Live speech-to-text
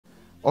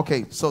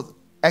Okay, so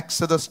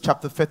Exodus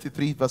chapter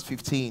 33 verse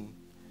 15.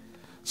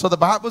 So the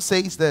Bible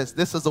says this.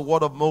 This is the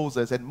word of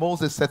Moses. And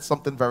Moses said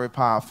something very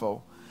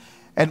powerful.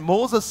 And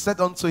Moses said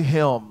unto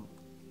him,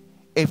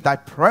 if thy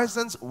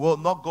presence will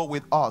not go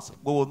with us,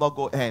 we will not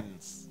go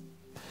hence.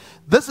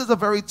 This is a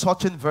very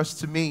touching verse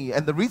to me.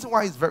 And the reason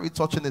why it's very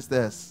touching is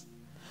this.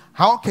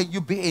 How can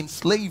you be in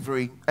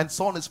slavery and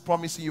someone is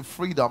promising you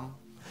freedom,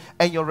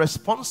 and your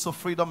response to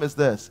freedom is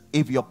this: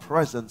 if your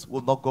presence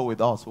will not go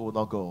with us, we will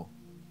not go.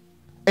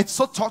 It's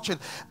so touching.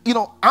 You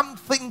know, I'm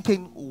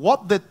thinking,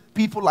 what did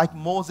people like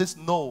Moses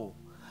know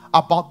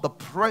about the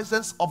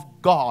presence of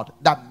God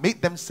that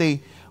made them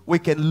say, we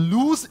can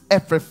lose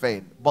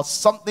everything, but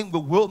something we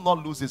will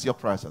not lose is your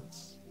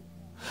presence?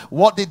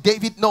 What did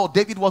David know?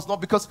 David was not,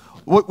 because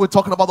we're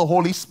talking about the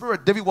Holy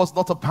Spirit. David was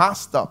not a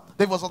pastor.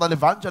 David was not an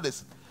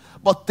evangelist.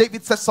 But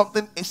David says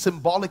something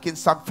symbolic in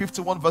Psalm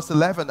 51 verse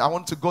 11. I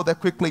want to go there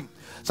quickly.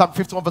 Psalm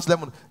 51 verse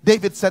 11.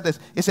 David said this.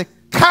 He said,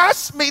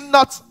 cast me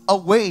not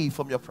away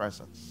from your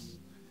presence.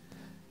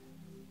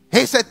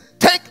 He said,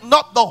 take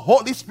not the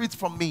Holy Spirit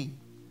from me.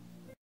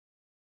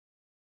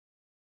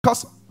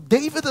 Because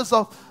David is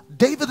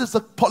a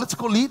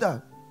political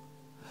leader.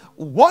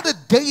 What did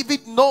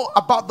David know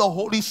about the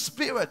Holy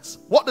Spirit?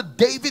 What did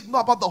David know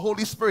about the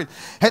Holy Spirit?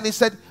 And he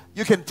said,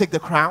 you can take the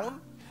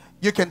crown,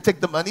 you can take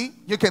the money,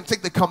 you can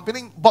take the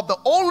company, but the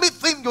only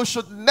thing you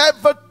should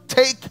never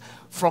take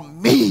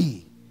from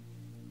me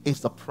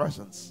is the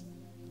presence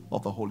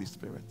of the Holy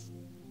Spirit.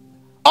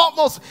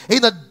 Almost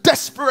in a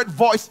desperate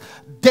voice,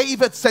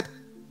 David said,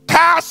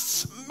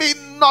 cast me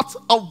not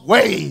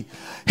away.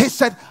 He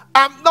said,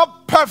 I'm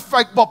not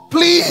perfect, but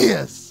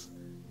please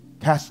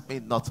cast me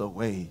not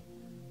away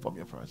from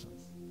your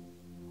presence.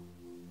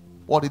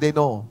 What did they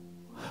know?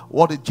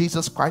 What did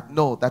Jesus Christ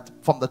know? That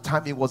from the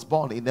time he was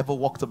born, he never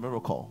walked a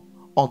miracle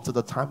until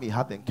the time he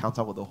had the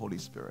encounter with the Holy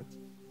Spirit.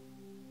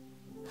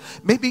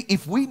 Maybe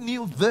if we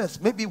knew this,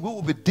 maybe we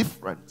will be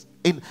different.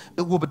 It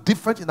will be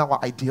different in our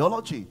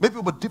ideology. Maybe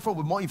it will be different,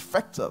 we'll be more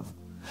effective.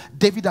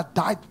 David had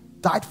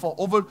died for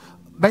over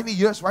many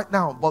years right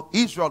now, but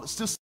Israel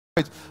still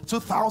celebrates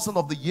 2,000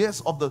 of the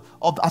years of the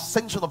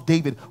ascension of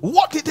David.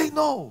 What did they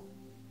know?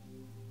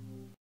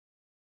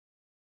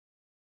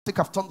 I think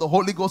I've turned the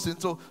Holy Ghost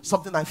into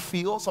something I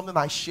feel, something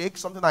I shake,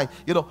 something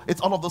it's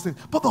all of those things.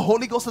 But the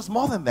Holy Ghost is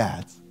more than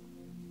that.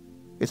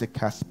 It's a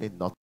cast me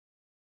not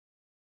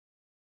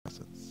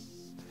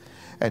presence,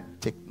 and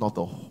take not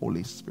the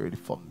Holy Spirit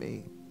from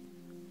me.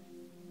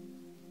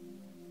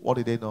 What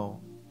did they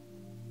know?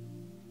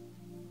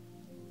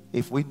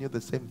 If we knew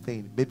the same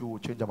thing, maybe we'll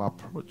change our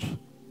approach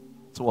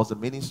towards the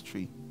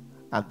ministry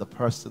and the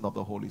person of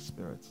the Holy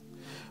Spirit.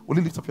 Will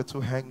you lift up your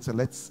two hands and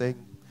let's sing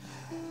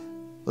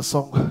the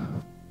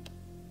song,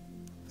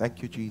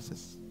 Thank You,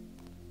 Jesus.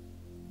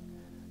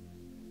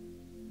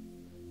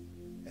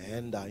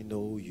 And I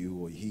know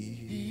you are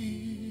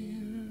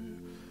here,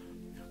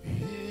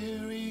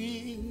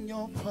 hearing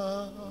your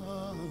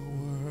power.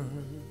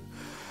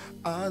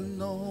 I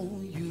know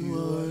you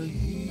are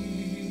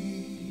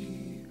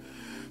here,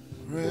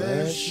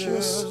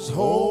 precious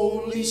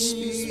Holy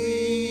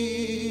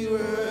Spirit.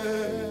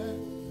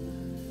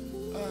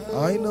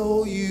 I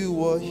know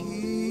you are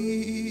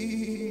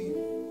here,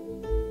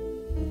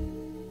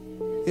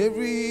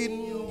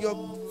 hearing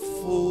your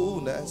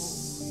fullness.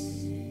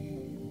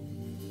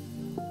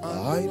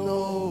 I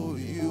know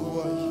you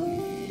are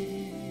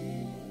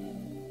here,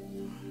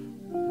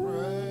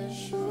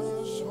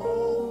 precious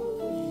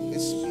Holy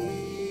Spirit.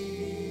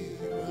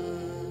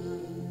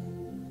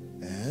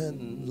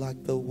 And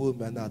like the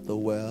woman at the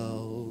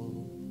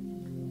well,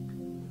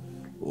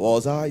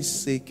 was I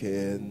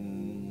seeking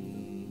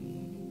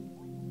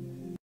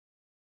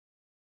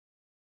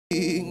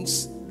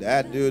things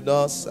that do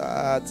not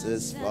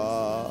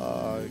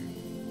satisfy,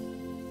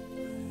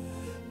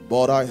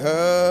 but I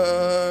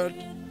heard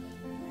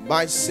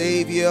my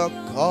Savior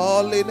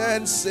calling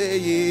and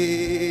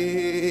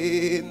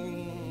saying,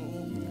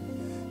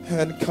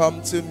 and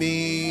come to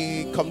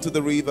me, come to the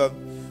river,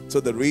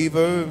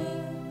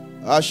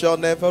 I shall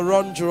never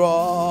run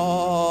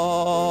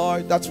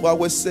dry. That's why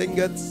we sing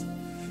it.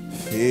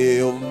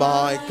 Fill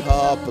my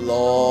cup,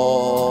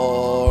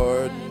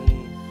 Lord,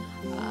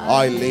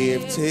 I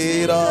lift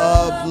it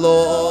up,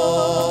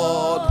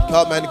 Lord.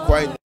 Come and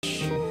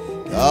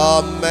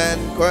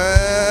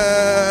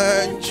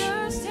quench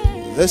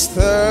this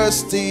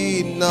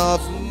thirsting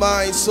of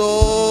my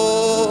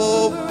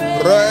soul.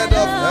 Bread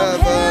of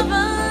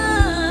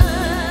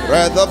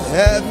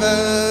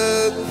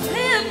heaven,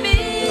 fill me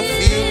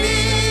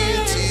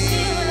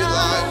till I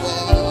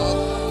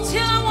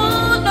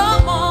want no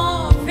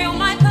more. Fill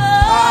my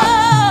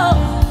cup,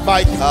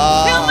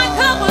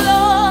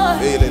 Lord.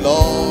 Fill it,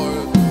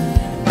 Lord.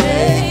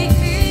 Make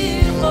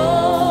me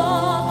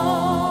more.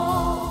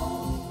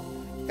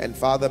 And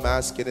Father, I'm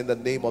asking in the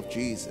name of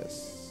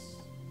Jesus,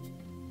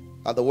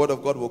 and the word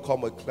of God will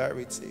come with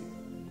clarity,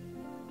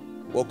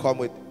 will come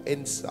with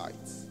insight,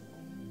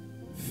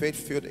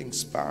 faith-filled,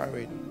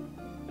 inspiring,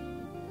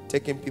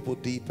 taking people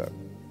deeper,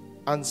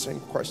 answering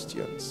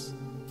questions,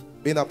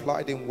 being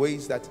applied in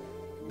ways that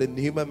the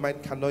human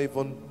mind cannot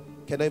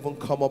even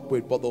come up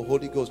with, but the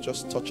Holy Ghost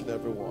just touching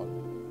everyone.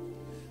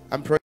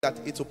 I'm praying that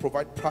it will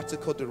provide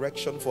practical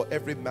direction for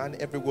every man,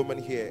 every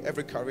woman here,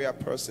 every career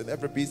person,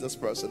 every business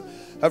person,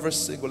 every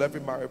single,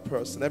 every married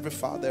person, every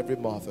father, every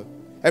mother,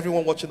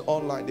 everyone watching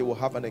online. They will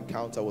have an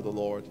encounter with the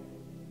Lord.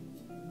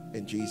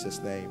 In Jesus'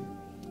 name,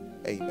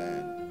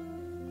 amen.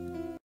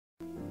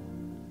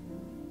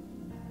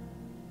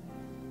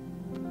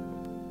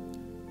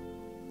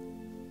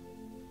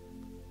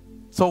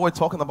 So we're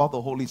talking about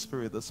the Holy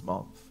Spirit this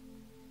month.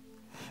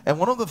 And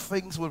one of the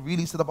things we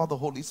really said about the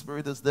Holy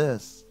Spirit is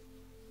this.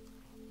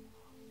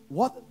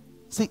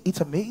 See,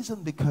 it's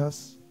amazing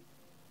because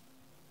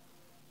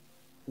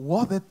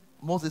what did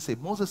Moses say?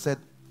 Moses said,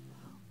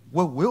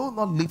 we will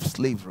not leave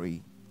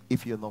slavery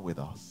if you're not with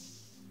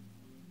us.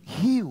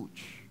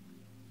 Huge.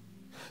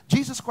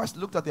 Jesus Christ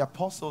looked at the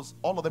apostles.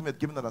 All of them had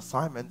given an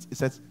assignment. He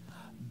says,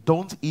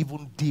 don't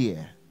even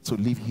dare to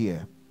live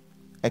here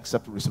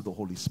except to receive the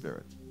Holy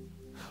Spirit.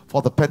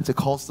 For the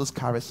Pentecostals,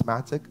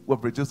 charismatic,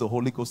 we've reduced the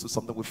Holy Ghost to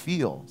something we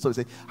feel. So he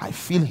said, I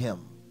feel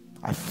him.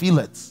 I feel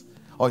it.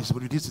 Or he's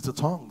reduced it to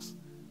tongues.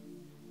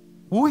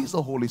 Who is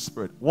the Holy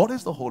Spirit? What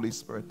is the Holy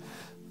Spirit?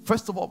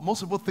 First of all,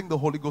 most people think the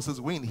Holy Ghost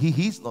is wind.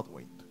 He is not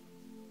wind.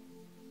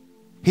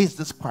 He's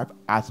described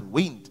as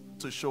wind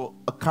to show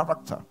a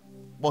character.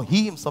 But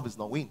he himself is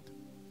not wind.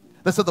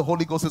 They said the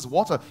Holy Ghost is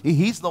water.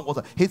 He is not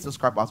water. He's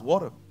described as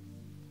water.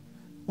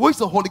 Who is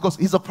the Holy Ghost?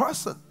 He's a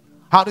person.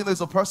 How do you know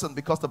he's a person?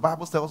 Because the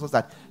Bible tells us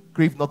that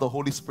grieve not the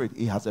Holy Spirit.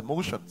 He has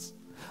emotions.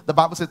 The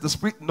Bible says the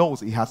Spirit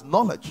knows. He has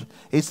knowledge.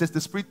 It says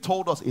the Spirit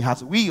told us he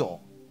has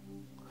will.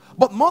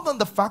 But more than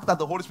the fact that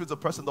the Holy Spirit is a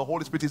person, the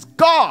Holy Spirit is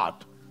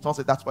God. Someone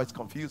said that's why it's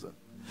confusing.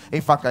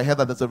 In fact, I heard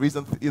that there's a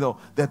reason,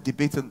 they're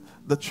debating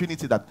the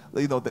Trinity,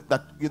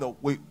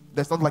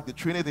 there's not like the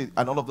Trinity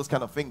and all of this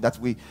kind of thing that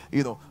we,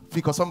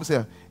 because some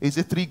say, is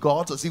it three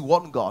gods or is it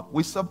one God?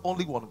 We serve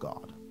only one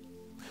God.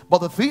 But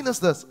the thing is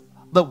this,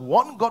 the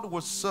one God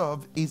we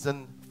serve is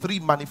in three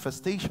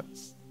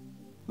manifestations.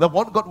 The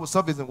one God we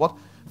serve is in what?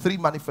 Three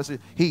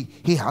manifestations.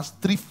 He has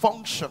three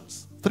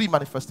functions, three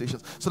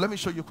manifestations. So let me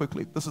show you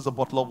quickly. This is a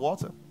bottle of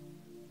water.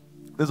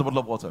 This is a bottle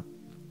of water.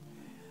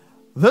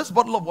 This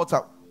bottle of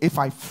water, if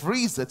I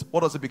freeze it, what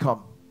does it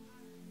become?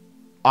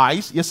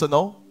 Ice, yes or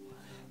no?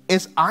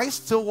 Is ice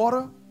still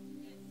water?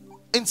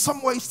 In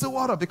some way, it's still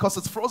water because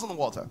it's frozen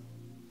water.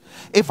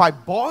 If I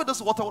boil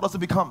this water, what does it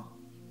become?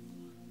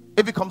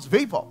 It becomes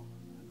vapor.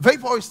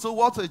 Vapor is still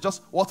water, it's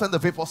just water in the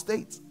vapor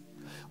state.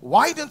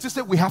 Why don't you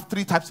say we have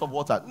three types of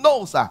water?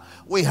 No, sir.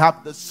 We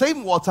have the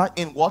same water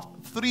in what?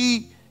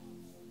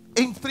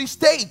 In three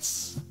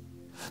states.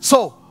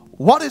 So,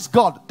 what is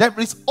God? There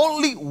is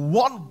only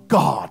one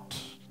God.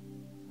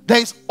 There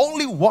is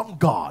only one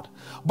God.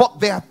 But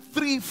there are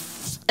three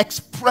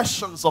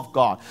expressions of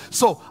God.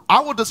 So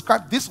I would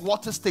describe this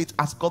water state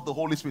as God the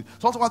Holy Spirit.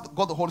 So I talk about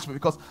God the Holy Spirit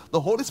because the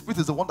Holy Spirit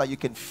is the one that you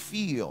can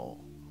feel,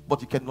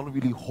 but you cannot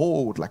really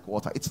hold like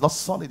water. It's not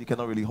solid, you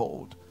cannot really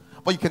hold.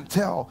 But you can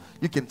tell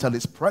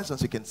his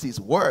presence, you can see his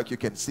work, you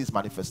can see his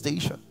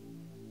manifestation.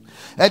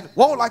 And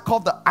what will I call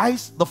the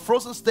ice, the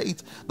frozen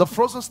state of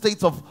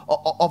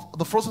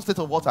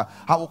water?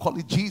 I will call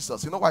it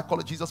Jesus. You know why I call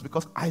it Jesus?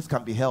 Because ice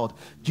can be held.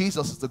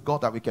 Jesus is the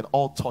God that we can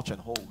all touch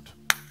and hold.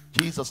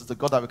 Jesus is the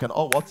God that we can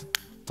all what?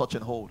 Touch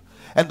and hold.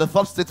 And the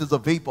third state is the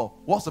vapor.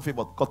 What's the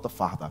vapor? God the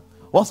Father.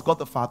 What's God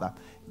the Father?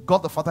 God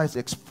the Father is the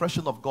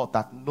expression of God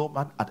that no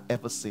man had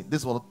ever seen.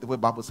 This is what the way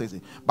Bible says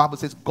it. Bible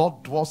says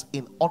God dwells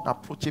in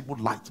unapproachable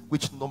light,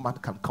 which no man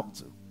can come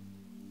to.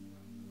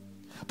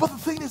 But the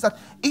thing is that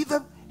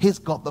either he's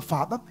God the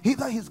Father,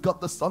 either he's God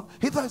the Son,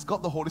 either he's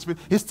God the Holy Spirit.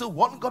 He's still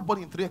one God, but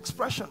in three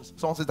expressions.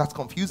 Someone says that's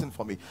confusing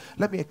for me.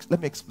 Let me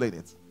explain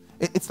it.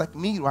 It's like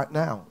me right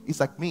now. It's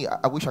like me.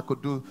 I wish I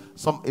could do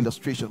some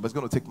illustration, but it's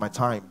going to take my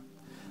time.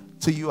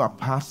 To you, I'm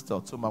pastor.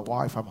 To my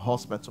wife, I'm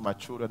husband. To my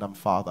children, I'm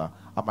father.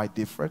 Am I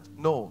different?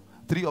 No.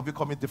 Three of you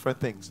call me different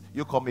things.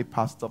 You call me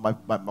pastor. My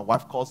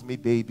wife calls me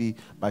baby.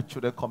 My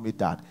children call me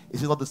dad.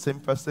 Is it not the same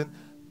person?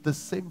 The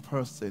same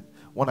person.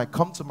 When I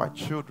come to my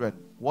children,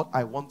 what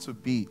I want to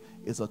be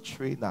is a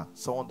trainer,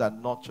 someone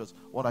that nurtures.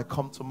 When I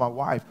come to my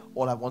wife,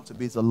 all I want to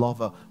be is a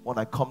lover. When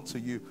I come to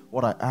you,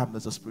 what I am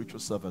is a spiritual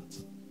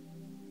servant.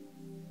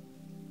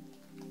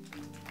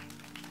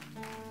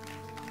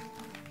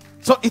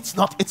 So it's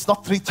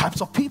not three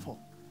types of people.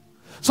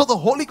 So the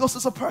Holy Ghost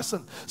is a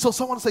person. So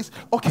someone says,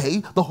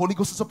 okay, the Holy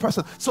Ghost is a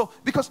person. So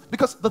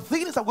because the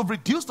thing is that we've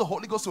reduced the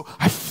Holy Ghost to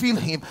I feel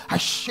him, I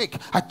shake,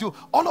 I do.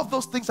 All of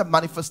those things are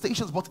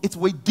manifestations, but it's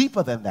way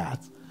deeper than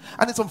that.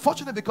 And it's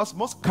unfortunate because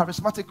most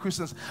charismatic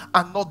Christians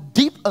are not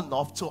deep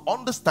enough to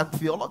understand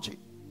theology.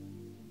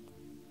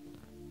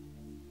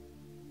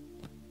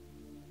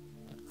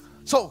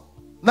 So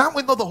now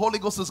we know the Holy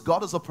Ghost is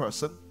God as a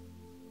person.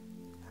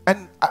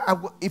 And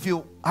if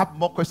you have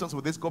more questions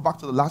with this, go back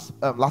to the last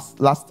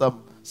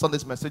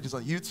Sunday's messages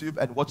on YouTube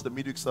and watch the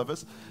Midweek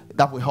service.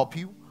 That will help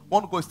you. I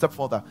want to go a step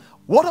further.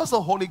 What does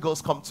the Holy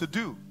Ghost come to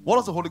do? What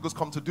does the Holy Ghost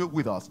come to do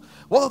with us?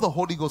 What does the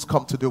Holy Ghost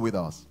come to do with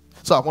us?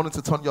 So I wanted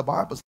to turn your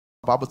Bibles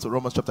to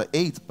Romans chapter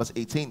 8, verse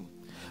 18.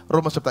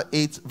 Romans chapter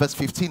 8 verse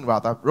 15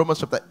 rather. Romans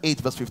chapter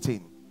 8 verse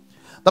 15.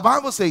 The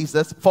Bible says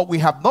this, for we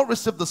have not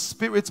received the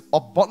spirit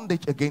of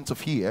bondage again to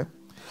fear,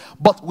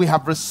 but we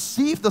have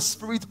received the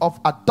spirit of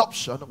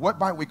adoption,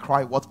 whereby we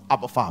cry, what?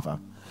 Abba, Father.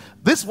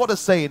 This is what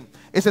it's saying.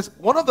 It says,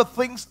 one of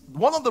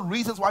the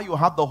reasons why you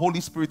have the Holy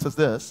Spirit is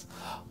this.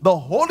 The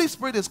Holy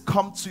Spirit has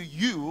come to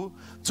you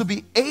to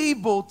be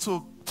able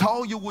to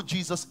tell you what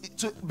Jesus,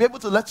 to be able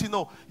to let you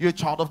know you're a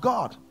child of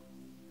God.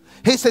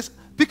 He says,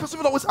 because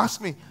people always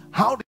ask me,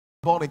 how did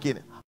you born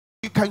again?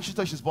 You can't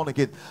tell she's born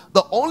again.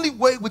 The only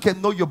way we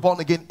can know you're born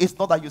again is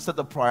not that you said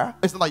the prayer,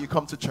 it's not that you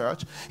come to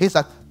church. It's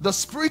that the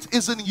Spirit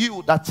is in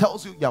you that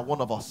tells you you're one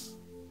of us.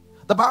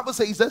 The Bible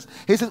says this.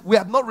 He says, we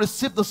have not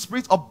received the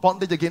spirit of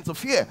bondage again to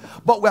fear,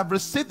 but we have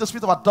received the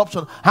spirit of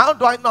adoption. How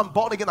do I know I'm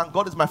born again and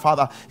God is my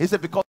Father? He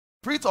said, because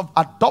the spirit of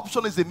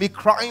adoption is in me,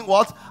 crying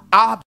what?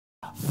 Abba,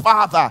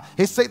 Father.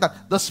 He said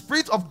that the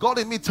spirit of God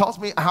in me tells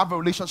me I have a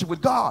relationship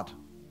with God.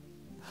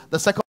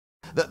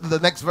 The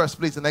next verse,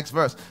 please, the next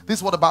verse. This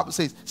is what the Bible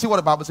says. See what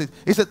the Bible says.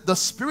 It said, the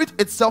Spirit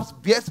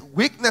itself bears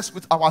witness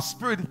with our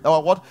spirit,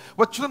 our what?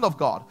 We're children of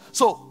God.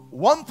 So,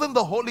 one thing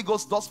the Holy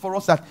Ghost does for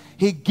us, that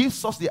He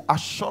gives us the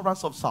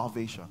assurance of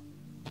salvation.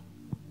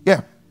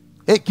 Yeah,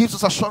 He gives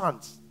us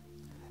assurance.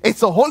 It's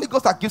the Holy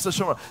Ghost that gives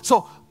assurance.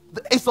 So,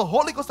 it's the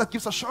Holy Ghost that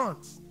gives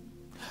assurance.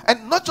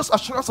 And not just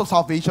assurance of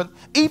salvation,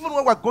 even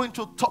when we're going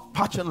through tough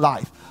patch in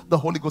life, the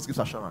Holy Ghost gives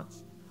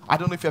assurance. I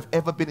don't know if you've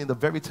ever been in a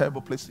very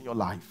terrible place in your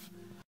life.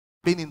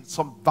 Been in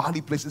some valley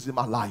places in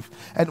my life,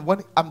 and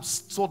when I'm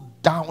so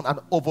down and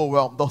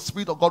overwhelmed, the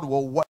Spirit of God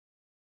will work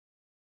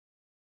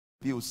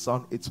with you,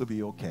 son. It will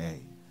be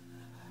okay.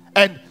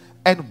 And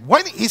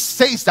when He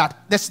says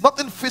that, there's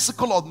nothing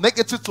physical or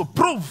negative to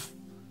prove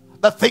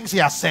the things He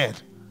has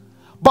said.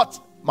 But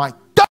my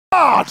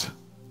God,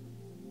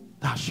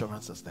 the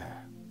assurance is there.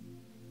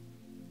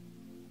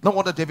 No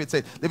wonder David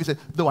said,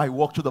 though I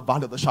walk through the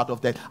valley of the shadow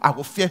of death, I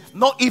will fear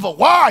no evil.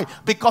 Why?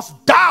 Because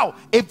thou,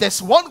 if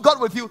there's one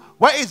God with you,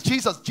 where is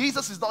Jesus?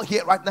 Jesus is not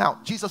here right now.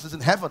 Jesus is in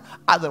heaven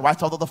at the right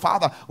hand of the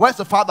Father. Where's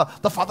the Father?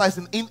 The Father is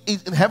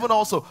in heaven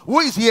also.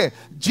 Who is here?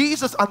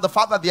 Jesus and the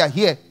Father, they are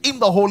here in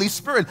the Holy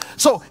Spirit.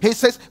 So he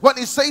says, when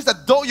he says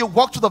that though you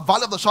walk through the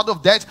valley of the shadow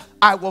of death,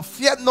 I will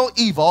fear no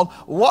evil.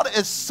 What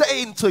is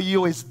saying to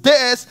you is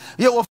this: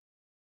 you will.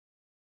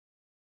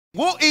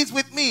 Who is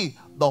with me?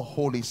 The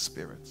Holy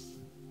Spirit.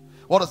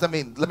 What does that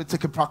mean? Let me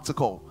take it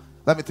practical.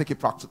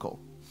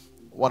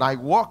 When I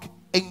walk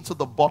into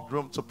the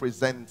boardroom to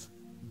present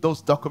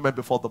those documents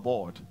before the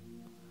board,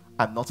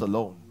 I'm not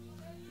alone.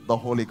 The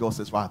Holy Ghost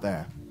is right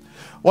there.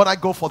 When I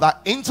go for that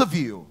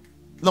interview,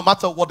 no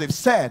matter what they've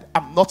said,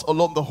 I'm not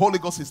alone. The Holy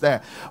Ghost is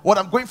there. When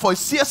I'm going for a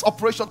CS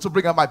operation to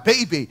bring out my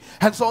baby,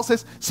 and someone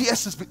says,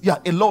 CS is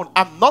alone.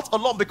 I'm not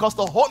alone, because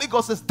the Holy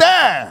Ghost is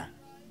there.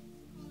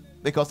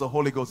 Because the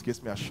Holy Ghost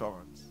gives me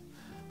assurance.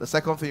 The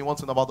second thing you want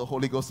to know about the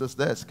Holy Ghost is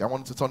this. I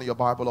want you to turn in your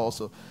Bible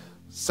also.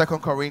 2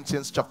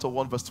 Corinthians chapter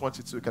 1 verse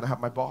 22. Can I have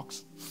my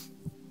box?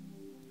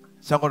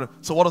 So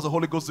what does the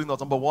Holy Ghost do?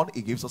 Number one,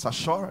 He gives us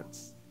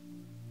assurance.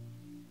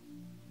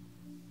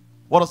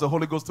 What does the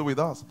Holy Ghost do with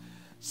us?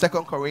 2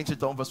 Corinthians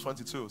 1 verse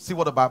 22. See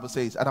what the Bible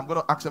says. And I'm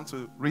going to ask them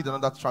to read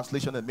another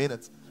translation in a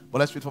minute. But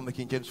let's read from the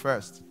King James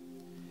first.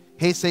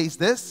 He says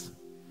this.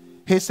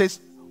 He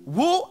says,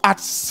 who hath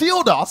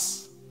sealed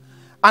us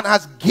and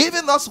has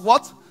given us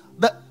what?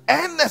 The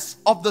earnest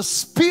of the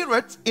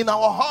Spirit in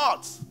our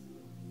hearts.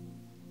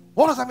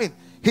 What does that mean?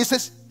 He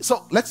says,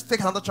 so let's take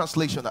another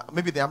translation,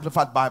 maybe the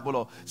Amplified Bible,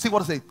 or see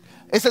what it says.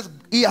 It says,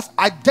 He has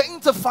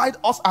identified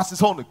us as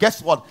His own.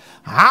 Guess what?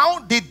 How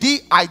did He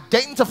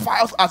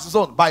identify us as His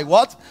own? By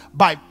what?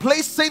 By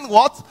placing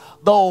what?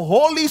 The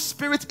Holy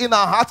Spirit in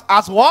our hearts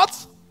as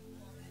what?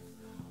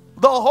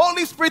 The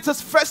Holy Spirit is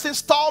first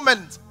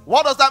installment.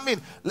 What does that mean?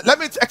 Let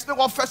me explain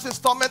what first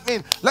installment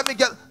means. Let me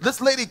get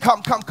this lady.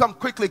 Come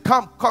quickly.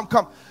 Come,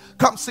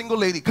 single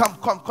lady. Come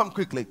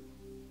quickly.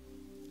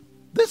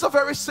 This is a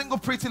very single,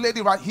 pretty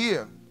lady right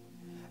here.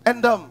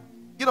 And,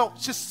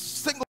 she's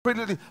single, pretty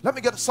lady. Let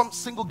me get some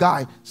single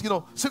guy.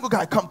 Single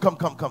guy, come.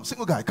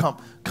 Single guy, come.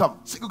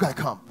 Single guy,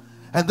 come.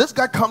 And this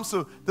guy comes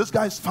to this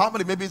guy's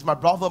family. Maybe it's my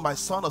brother, my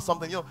son, or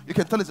something. You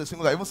can tell he's a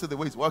single guy. Even see the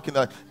way he's working.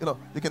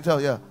 You can tell,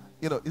 yeah.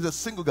 He's a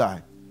single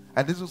guy.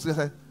 And this was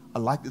say, I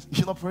like this. Is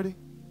she not pretty?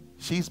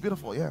 She's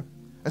beautiful, yeah.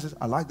 I says,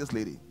 I like this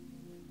lady.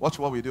 Watch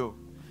what we do.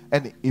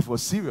 And if we're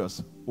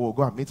serious, we'll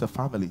go and meet a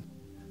family.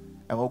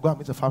 And we'll go and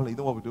meet a family. You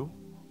know what we do?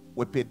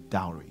 We pay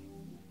dowry.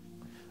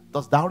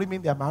 Does dowry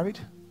mean they're married?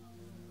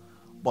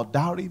 But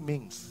dowry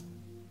means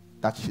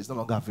that she's no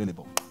longer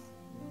available.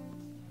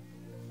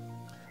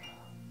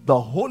 The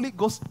Holy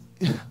Ghost,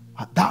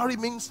 dowry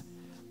means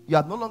you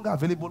are no longer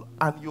available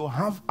and you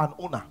have an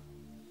owner.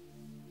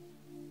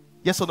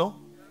 Yes or no?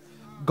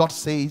 God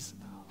says,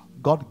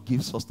 God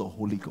gives us the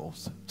Holy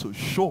Ghost to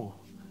show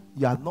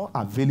you are not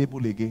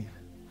available again.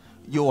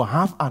 You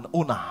have an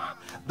owner.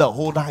 The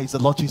owner is the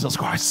Lord Jesus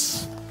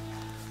Christ.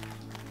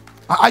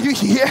 Are you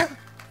here?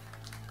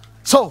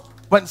 So,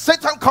 When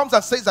Satan comes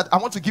and says that I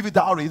want to give you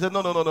dowry, he said,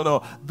 no, no, no, no,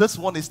 no. This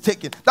one is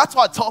taken. That's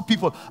why I tell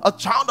people, a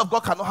child of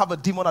God cannot have a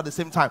demon at the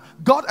same time.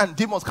 God and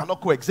demons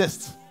cannot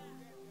coexist.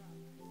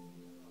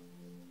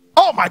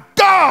 Oh my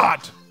God.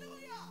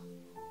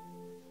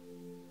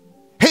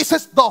 He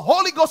says the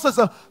Holy Ghost is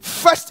the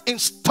first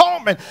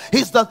installment.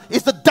 He's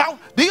the down.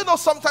 Do you know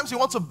sometimes you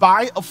want to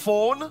buy a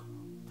phone?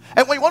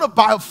 And when you want to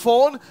buy a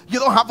phone, you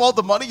don't have all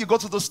the money. You go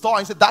to the store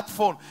and say, that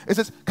phone. It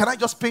says, can I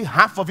just pay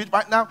half of it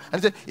right now?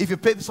 And say, if you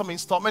pay some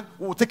installment,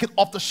 we'll take it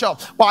off the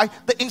shelf. Why?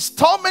 The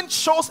installment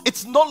shows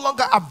it's no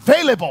longer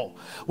available.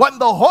 When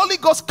the Holy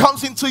Ghost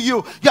comes into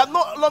you, you're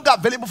no longer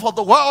available for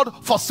the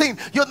world, for sin.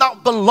 You now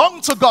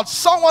belong to God.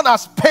 Someone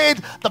has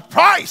paid the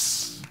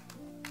price.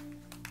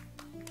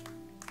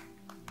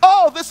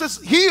 Oh, this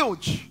is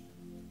huge.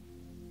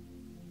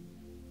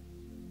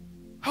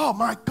 Oh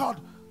my God.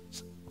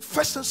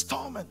 First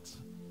installment.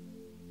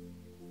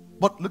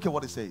 But look at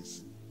what it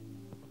says.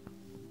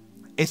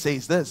 It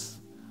says this.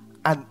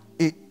 And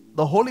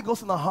the Holy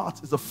Ghost in our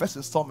heart is the first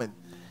installment.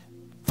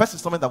 First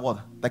installment that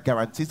what? That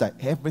guarantees that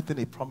everything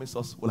He promised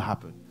us will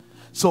happen.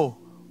 So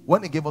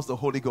when He gave us the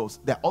Holy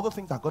Ghost, there are other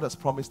things that God has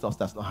promised us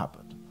that's not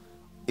happened.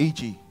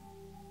 E.g.,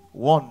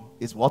 one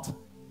is what?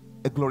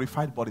 A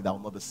glorified body that will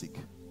not be sick.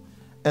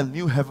 A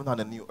new heaven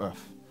and a new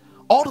earth.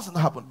 All doesn't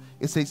happen.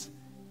 It says,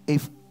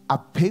 if I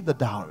pay the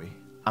dowry,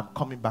 I'm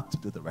coming back to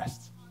do the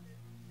rest.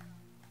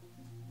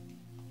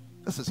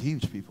 This is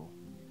huge, people.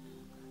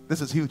 This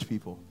is huge,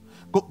 people.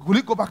 Will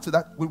you go back to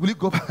that? Will you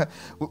go back?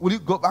 Will you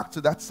go back to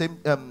that same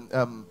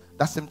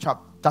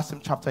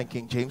chapter in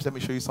King James? Let me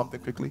show you something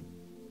quickly.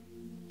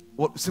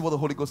 See what the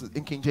Holy Ghost is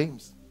in King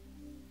James.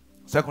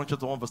 2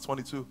 Corinthians 1 verse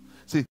 22.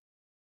 See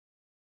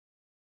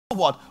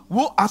what?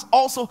 Who has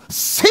also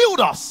sealed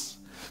us.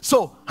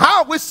 So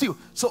how are we sealed?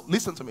 So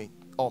listen to me.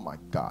 Oh my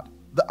God.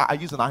 I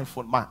use an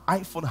iPhone. My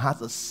iPhone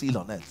has a seal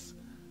on it.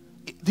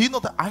 Do you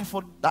know the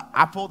iPhone, that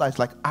apple that is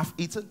like half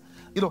eaten?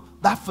 You know,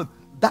 that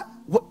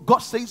what God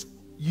says,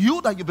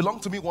 you that you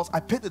belong to me, once I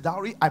paid the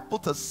dowry, I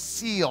put a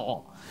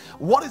seal.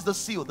 What is the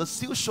seal? The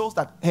seal shows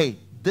that, hey,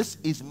 this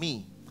is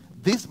me.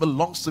 This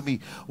belongs to me.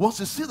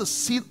 Once you see the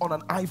seal on an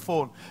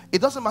iPhone,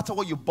 it doesn't matter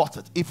where you bought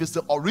it. If it's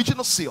the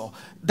original seal,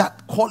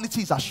 that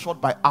quality is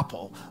assured by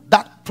Apple.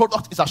 That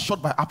product is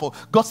assured by Apple.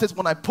 God says,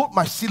 when I put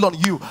my seal on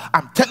you,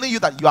 I'm telling you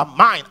that you are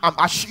mine. I'm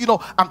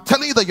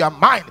telling you that you are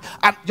mine.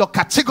 And your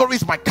category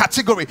is my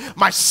category.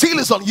 My seal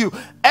is on you.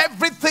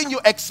 Everything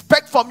you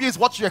expect from you is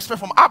what you expect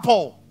from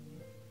Apple.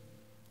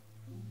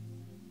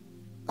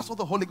 That's what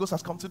the Holy Ghost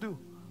has come to do.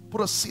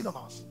 Put a seal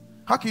on us.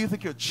 How can you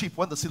think you're cheap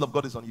when the seal of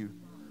God is on you?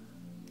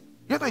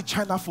 You're not a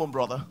China phone,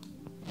 brother.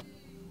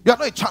 You're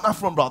not a China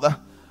phone, brother.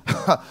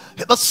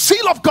 The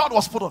seal of God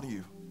was put on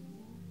you.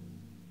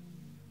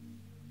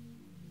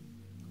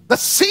 The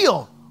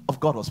seal of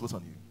God was put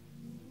on you.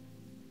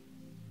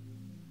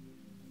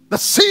 The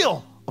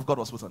seal of God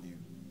was put on you.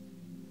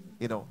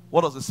 You know,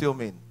 what does the seal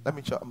mean? Let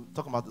me I'm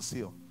talking about the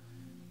seal.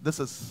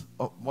 This is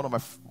one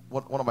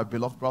of my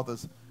beloved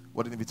brothers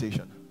with an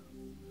invitation.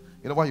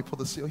 You know why you put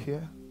the seal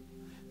here?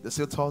 The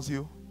seal tells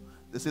you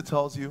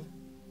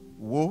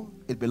who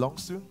it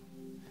belongs to.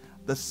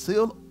 The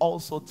seal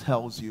also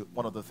tells you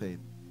one other thing.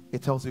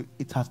 It tells you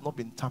it has not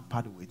been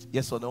tampered with.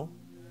 Yes or no?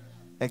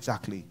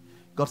 Exactly.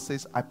 God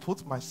says, I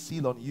put my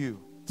seal on you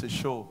to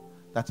show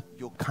that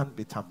you can't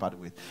be tampered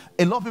with.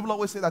 A lot of people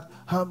always say that,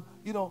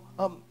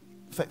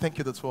 thank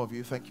you, the two of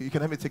you. Thank you. You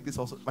can let me take this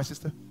also. My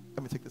sister,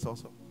 let me take this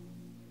also.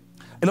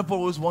 A lot of people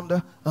always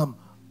wonder,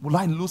 will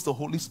I lose the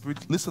Holy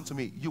Spirit? Listen to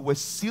me. You were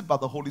sealed by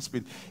the Holy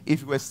Spirit.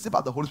 If you were sealed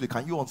by the Holy Spirit,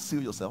 can you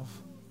unseal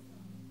yourself?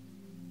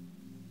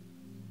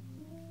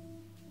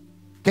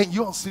 Can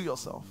you unseal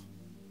yourself?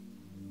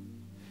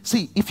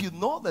 See, if you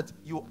know that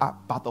you are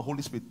by the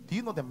Holy Spirit, do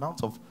you know the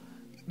amount of...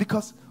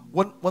 Because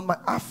when my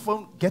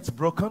iPhone gets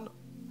broken,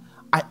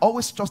 I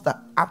always trust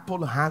that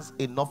Apple has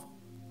enough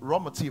raw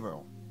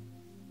material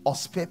or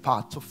spare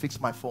part to fix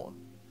my phone.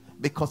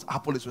 Because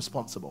Apple is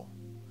responsible.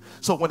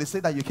 So when they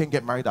say that you can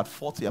get married at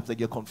 40, I'm saying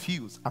you're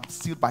confused. I'm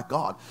sealed by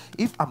God.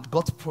 If I'm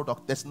God's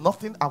product, there's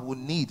nothing I will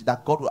need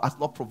that God has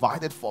not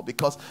provided for.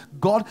 Because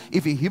God,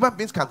 if a human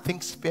being can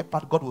think spare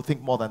part, God will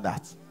think more than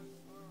that.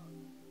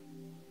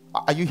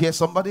 Are you here,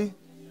 somebody?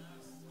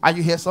 Are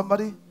you here,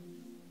 somebody?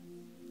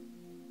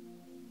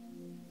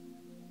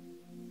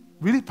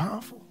 Really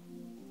powerful.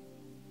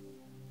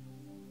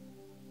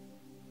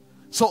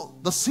 So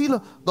the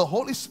seal, the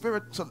Holy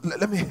Spirit. So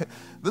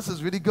this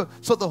is really good.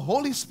 So the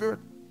Holy Spirit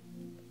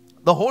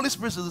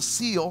is a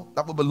seal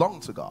that will belong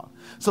to God.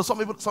 So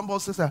somebody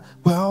says that,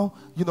 well,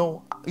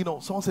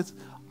 someone says,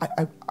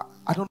 I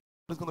don't know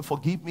if he's going to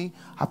forgive me.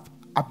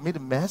 I've made a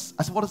mess.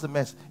 I said, what is the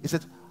mess? He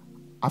said,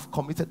 I've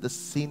committed the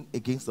sin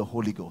against the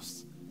Holy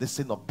Ghost. The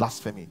sin of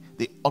blasphemy,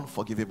 the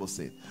unforgivable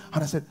sin.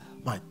 And I said,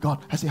 my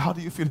God. I said, how do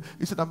you feel?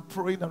 He said, I'm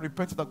praying and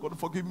repenting that God will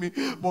forgive me.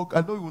 But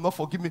I know He will not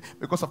forgive me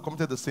because I've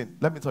committed the sin.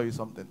 Let me tell you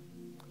something.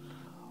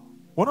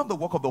 One of the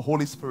work of the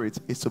Holy Spirit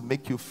is to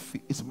make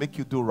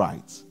you do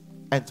right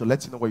and to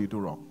let you know where you do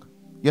wrong.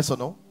 Yes or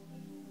no?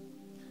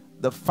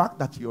 The fact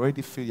that you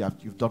already feel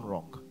you've done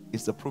wrong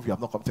is the proof you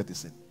have not committed the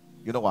sin.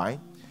 You know why?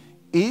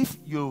 If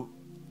you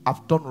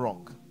have done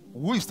wrong,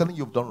 who is telling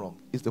you you've done wrong?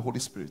 Is the Holy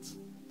Spirit.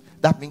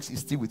 That means he's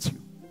still with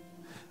you.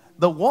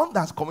 The one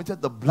that's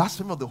committed the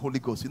blasphemy of the Holy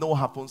Ghost, you know what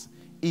happens?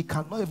 He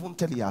cannot even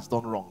tell he has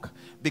done wrong,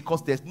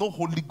 because there's no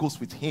Holy Ghost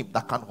with him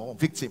that can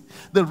convict him.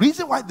 The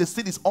reason why the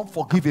sin is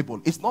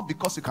unforgivable is not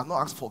because you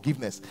cannot ask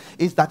forgiveness.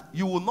 It's that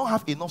you will not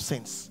have enough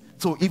sense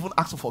to even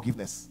ask for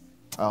forgiveness.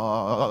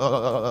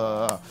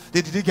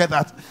 Did you get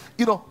that?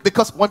 You know,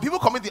 because when people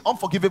commit the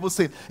unforgivable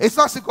sin, it's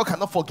not that God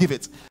cannot forgive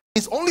it.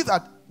 It's only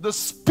that the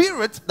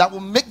spirit that will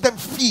make them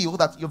feel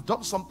that you've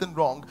done something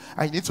wrong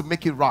and you need to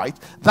make it right,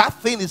 that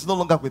thing is no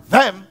longer with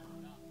them,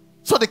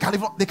 so they can't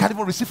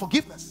even receive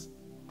forgiveness.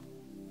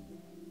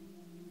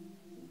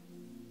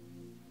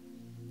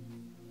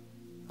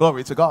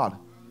 Glory to God.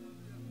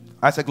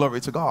 I said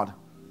glory to God.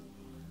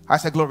 I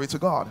said glory to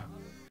God.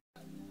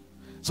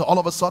 So all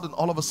of a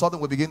sudden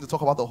we begin to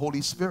talk about the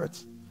Holy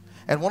Spirit.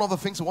 And one of the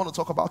things we want to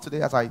talk about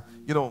today, as about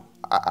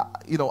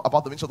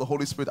the ministry of the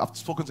Holy Spirit, I've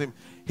spoken to him.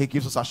 He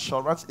gives us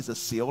assurance. It's a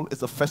seal.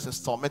 It's the first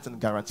installment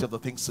and guarantee of the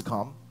things to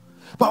come.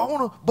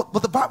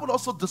 But the Bible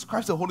also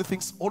describes the Holy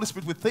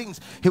Spirit with things.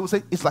 He will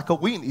say it's like a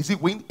wind. Is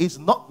it wind? It's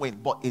not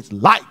wind, but it's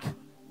like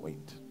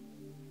wind.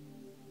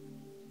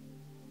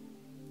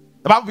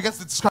 The Bible begins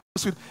to describe the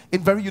Spirit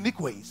in very unique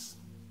ways.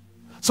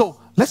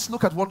 So let's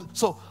look at one.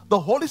 So the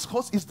Holy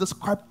Ghost is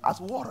described as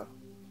water.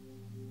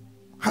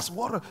 As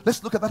water.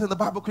 Let's look at that in the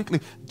Bible quickly.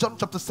 John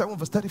chapter 7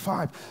 verse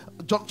 35.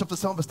 John chapter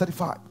 7 verse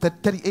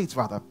 38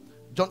 rather.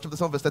 John chapter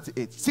 7 verse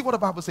 38. See what the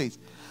Bible says.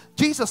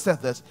 Jesus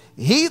said this.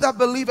 He that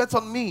believeth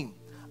on me,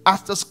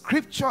 as the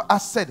scripture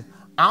has said,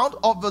 out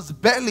of his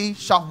belly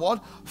shall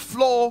what?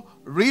 Flow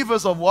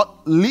rivers of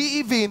what?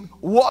 Living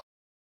water.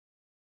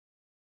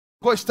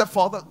 Go a step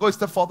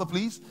further,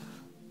 please.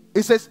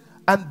 It says,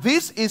 and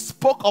this is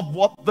spoke of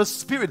what? The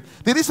Spirit.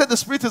 Did he say the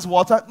Spirit is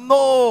water?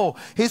 No.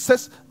 He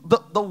says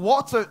the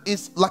water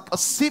is like a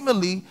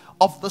simile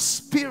of the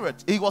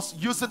Spirit. He was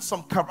using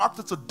some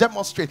character to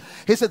demonstrate.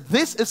 He said,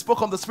 this is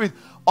spoken of the Spirit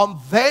on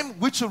them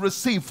which you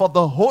receive, for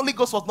the Holy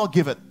Ghost was not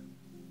given.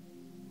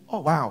 Oh,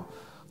 wow.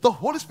 The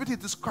Holy Spirit is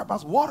described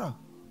as water.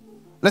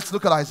 Let's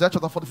look at Isaiah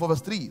chapter 44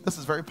 verse 3. This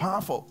is very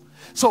powerful.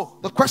 So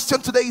the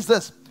question today is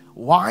this.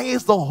 Why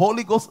is the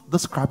Holy Ghost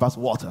described as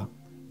water?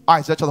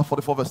 Isaiah chapter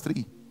 44 verse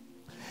 3.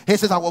 He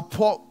says, I will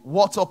pour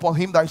water upon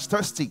him that is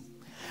thirsty,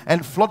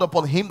 and flood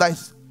upon him that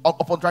is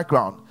upon dry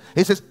ground.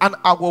 He says, and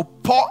I will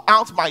pour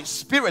out my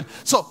Spirit.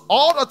 So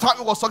all the time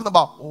he was talking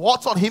about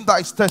water on him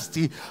that is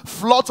thirsty,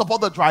 flood upon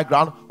the dry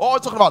ground. All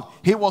talking about,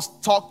 he was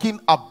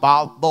talking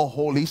about the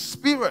Holy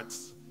Spirit.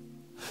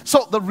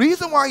 So the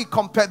reason why he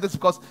compared this,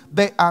 because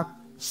there are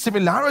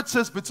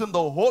similarities between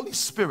the Holy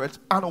Spirit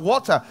and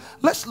water.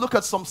 Let's look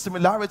at some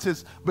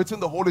similarities between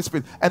the Holy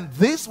Spirit, and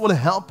this will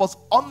help us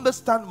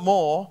understand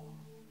more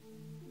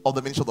of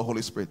the ministry of the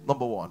Holy Spirit.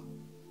 Number one,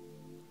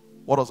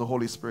 what does the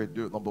Holy Spirit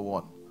do? Number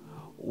one,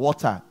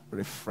 water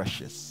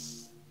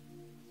refreshes.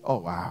 Oh,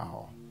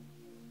 wow.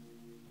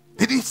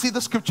 Did you see the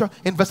scripture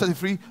in verse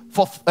 33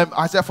 for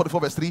Isaiah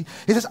 44 verse 3?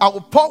 He says, I will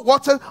pour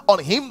water on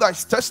him that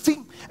is thirsty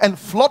and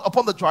flood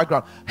upon the dry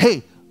ground.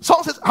 Hey,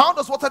 someone says, how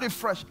does water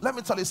refresh? Let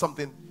me tell you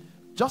something.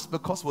 Just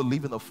because we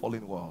live in a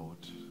fallen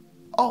world,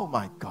 oh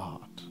my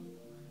God,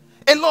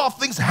 a lot of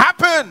things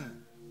happen.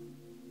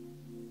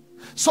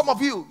 Some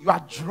of you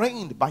are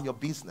drained by your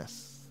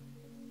business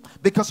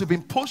because you've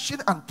been pushing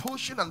and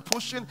pushing and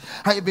pushing,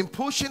 and you've been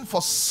pushing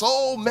for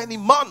so many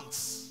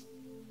months.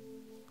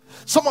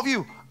 Some of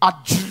you are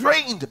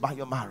drained by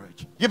your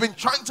marriage. You've been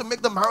trying to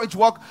make the marriage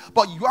work,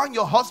 but you and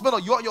your husband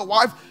or you and your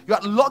wife, you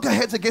are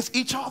loggerheads against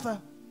each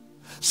other.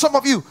 Some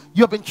of you,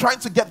 you've been trying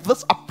to get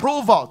this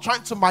approval,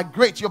 trying to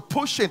migrate, you're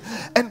pushing,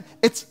 and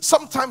it's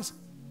sometimes,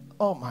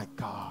 oh my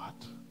God.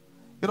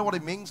 You know what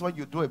it means when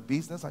you do a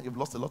business and you've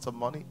lost a lot of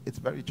money? It's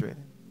very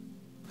draining.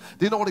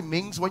 Do you know what it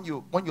means when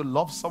you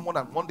love someone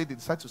and one day they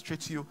decide to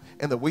treat you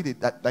in the way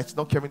that's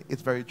not caring?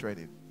 It's very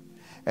draining.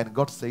 And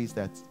God says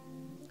that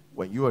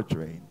when you are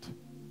drained,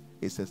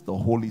 He says the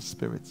Holy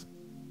Spirit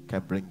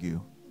can bring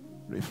you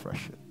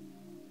refreshing.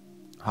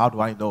 How do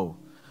I know?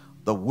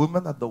 The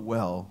woman at the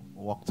well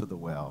walked to the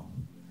well,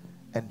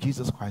 and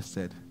Jesus Christ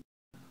said,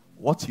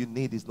 what you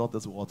need is not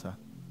this water.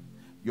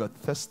 You are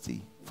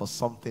thirsty for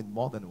something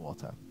more than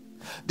water.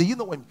 Do you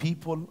know when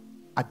people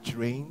are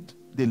drained,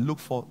 they look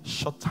for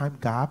short time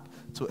gap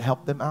to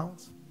help them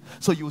out?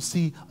 So you'll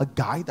see a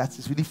guy that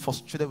is really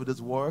frustrated with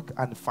his work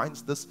and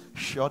finds this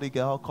shorty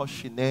girl called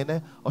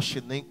Shinene or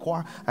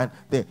Shiniqua, and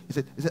he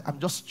said, I'm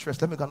just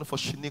stressed. Let me go for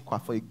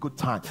Shiniqua for a good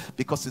time,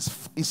 because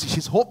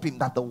she's hoping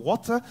that the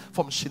water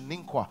from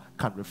Shiniqua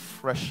can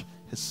refresh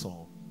his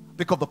soul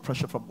because of the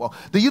pressure from work.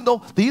 Do you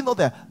know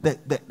that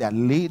there are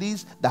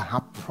ladies that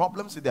have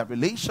problems with their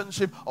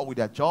relationship or with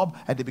their job,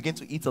 and they begin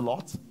to eat a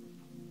lot?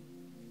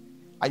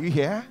 Are you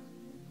here?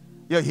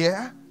 You're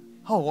here?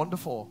 Oh,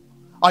 wonderful.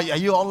 Are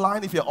you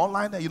online? If you're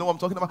online, you know what I'm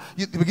talking about.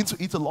 You begin to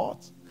eat a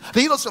lot. Do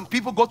you know some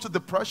people go to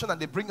depression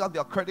and they bring out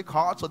their credit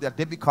cards or their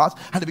debit cards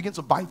and they begin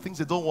to buy things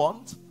they don't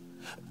want?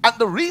 And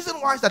the reason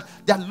why is that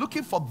they're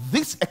looking for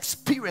this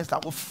experience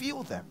that will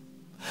fill them.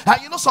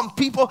 And you know, some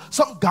people,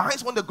 some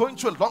guys, when they're going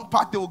to a long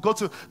park, they will go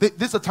to, this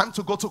is the time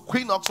to go to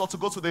Queenox or to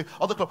go to the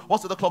other club.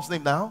 What's the other club's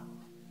name now?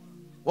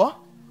 What?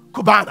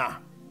 Cubana.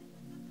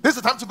 This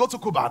is the time to go to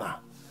Cubana.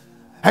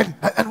 And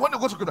when you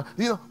go to Cubana,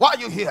 you know, why are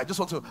you here?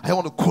 I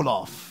want to cool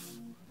off.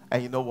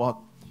 And you know what?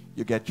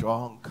 You get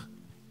drunk,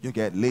 you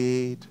get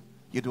laid,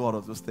 you do all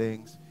of those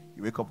things.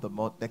 You wake up the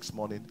next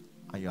morning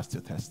and you're still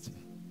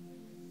thirsty.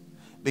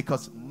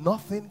 Because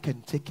nothing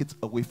can take it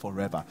away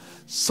forever.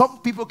 Some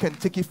people can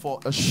take it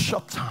for a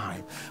short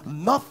time.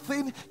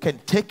 Nothing can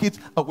take it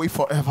away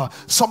forever.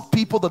 Some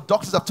people, the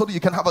doctors have told you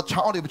can have a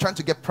child, you'll be trying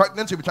to get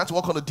pregnant, you'll be trying to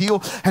work on a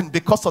deal, and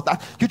because of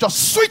that, you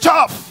just switch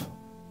off.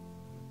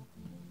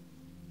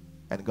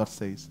 And God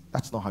says,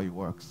 that's not how it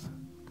works.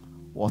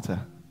 Water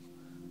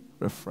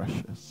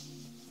refreshes.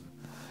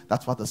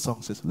 That's what the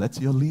song says, let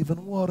your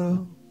living water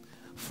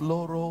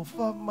flow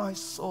over my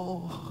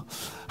soul.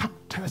 I'm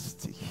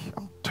thirsty.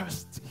 I'm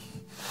thirsty.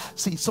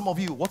 See, some of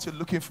you, what you're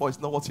looking for is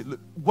not what you look.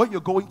 Where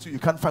you're going to, you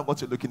can't find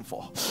what you're looking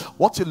for.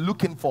 What you're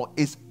looking for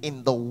is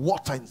in the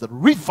water, in the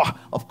river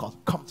of God.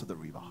 Come to the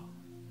river.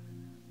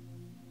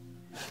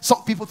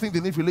 Some people think they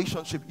need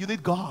relationship. You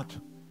need God.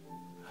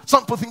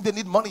 Some people think they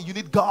need money. You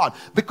need God.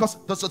 Because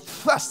there's a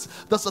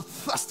thirst. There's a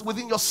thirst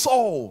within your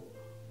soul.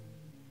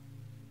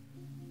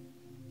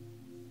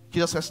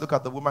 Jesus says, look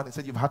at the woman. He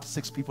said, you've had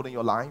 6 people in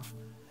your life.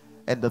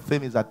 And the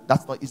thing is that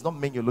it's not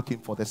men you're looking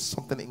for. There's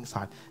something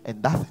inside.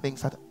 And that thing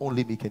inside,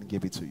 only me can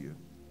give it to you.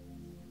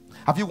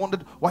 Have you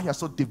wondered why you're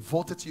so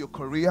devoted to your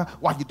career?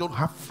 Why you don't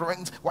have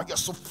friends? Why you're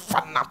so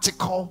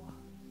fanatical?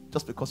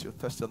 Just because you're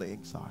thirsty on the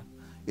inside.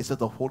 It says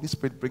the Holy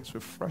Spirit brings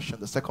refreshing.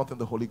 The second thing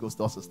the Holy Ghost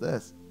does is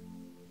this.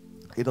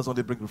 It doesn't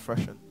only bring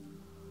refreshing.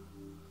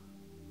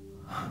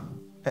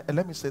 And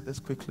let me say this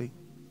quickly.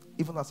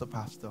 Even as a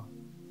pastor,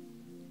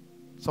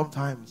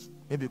 sometimes,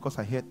 maybe because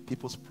I hear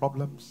people's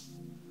problems,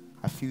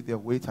 I feel their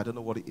weight, I don't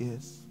know what it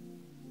is,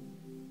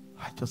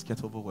 I just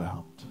get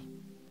overwhelmed.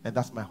 And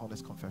that's my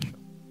honest confession.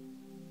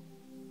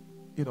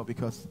 You know,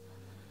 because,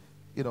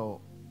 you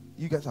know,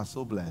 you guys are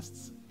so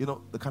blessed. You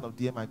know, the kind of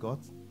DM I got,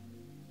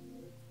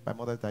 my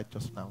mother died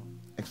just now.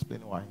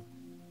 Explain why.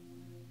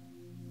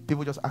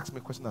 People just ask me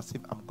a question as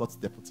if I'm God's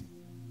deputy.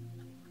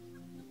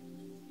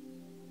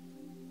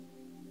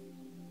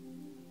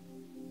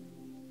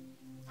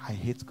 I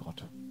hate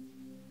God.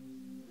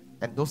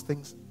 And those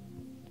things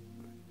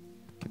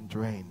can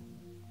drain.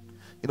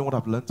 You know what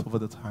I've learned over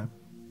the time?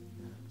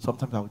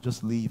 Sometimes I would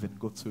just leave and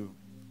go to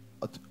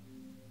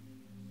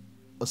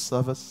a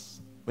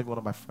service. Maybe one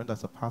of my friends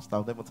as a pastor,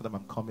 I'll never tell them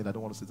I'm coming. I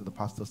don't want to sit in the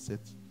pastor's seat.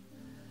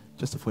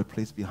 Just for a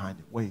place behind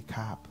it, wear a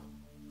cap.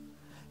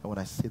 And when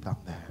I sit down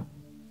there,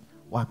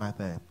 why am I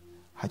there?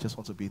 I just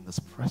want to be in this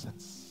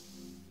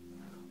presence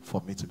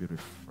for me to be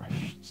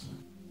refreshed.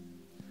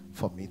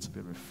 For me to be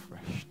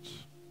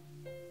refreshed.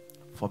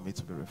 For me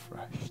to be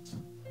refreshed.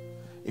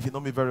 If you know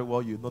me very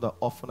well, you know that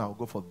often I will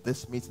go for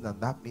this meeting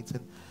and that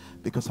meeting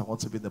because I want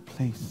to be in the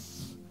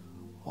place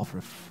of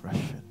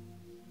refreshing.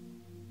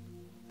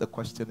 The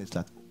question is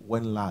that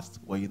when last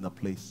were you in a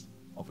place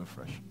of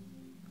refreshing?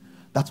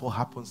 That's what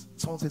happens.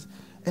 Someone says,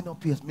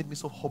 NLP has made me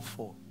so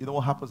hopeful. You know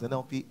what happens?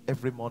 NLP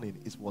every morning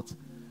is what?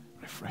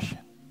 Refreshing.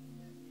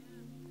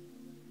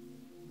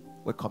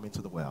 We're coming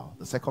to the well.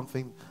 The second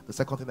thing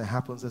that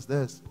happens is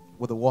this.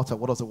 With the water,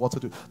 what does the water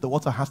do? The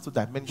water has 2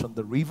 dimensions,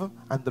 the river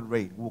and the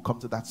rain. We'll come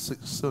to that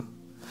soon.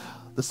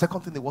 The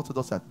second thing the water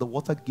does that, the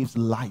water gives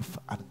life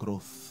and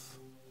growth.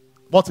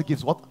 Water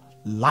gives what?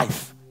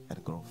 Life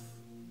and growth.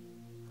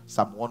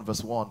 Psalm 1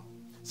 verse 1.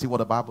 See what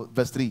the Bible,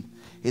 verse 3.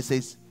 It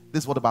says,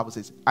 this is what the Bible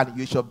says. And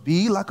you shall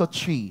be like a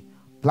tree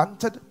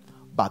planted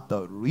by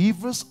the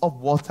rivers of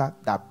water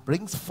that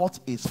brings forth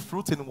its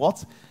fruit in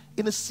what?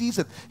 In a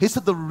season. He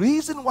said the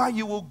reason why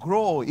you will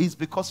grow is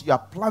because you are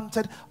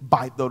planted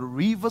by the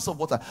rivers of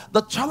water.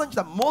 The challenge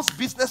that most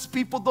business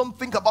people don't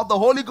think about the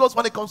Holy Ghost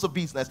when it comes to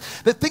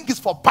business. They think it's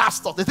for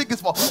pastors. They think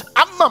it's for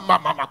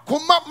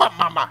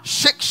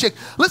shake.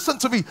 Listen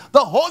to me.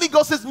 The Holy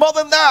Ghost is more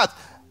than that.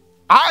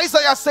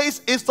 Isaiah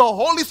says it's the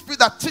Holy Spirit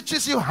that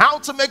teaches you how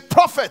to make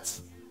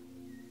profits.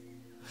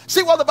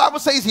 See what the Bible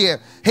says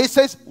here. He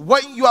says,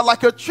 when you are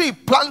like a tree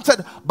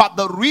planted by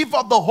the river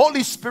of the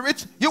Holy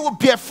Spirit, you will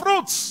bear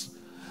fruits.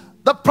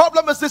 The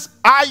problem is this: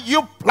 are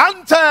you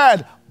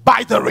planted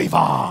by the river?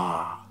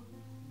 I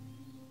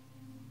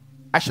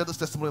shared this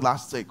testimony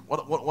last week.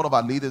 One of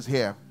our leaders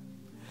here,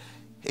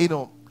 you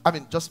know,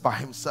 just by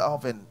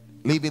himself and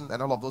living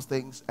and all of those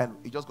things, and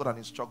he just got an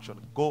instruction: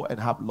 go and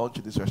have lunch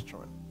in this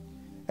restaurant.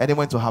 And he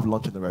went to have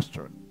lunch in the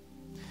restaurant.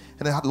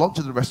 And they had lunch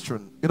in the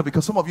restaurant. You know,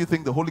 because some of you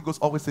think the Holy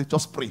Ghost always says,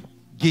 just pray,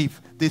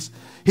 give this.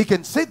 He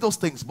can say those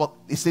things, but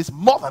he says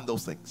more than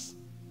those things.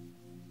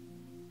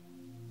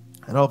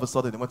 And all of a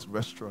sudden, he went to the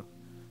restaurant.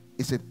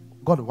 He said,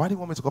 God, why do you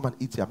want me to come and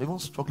eat here? I'm even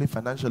struggling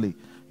financially.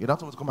 You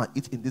don't want me to come and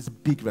eat in this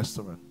big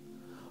restaurant.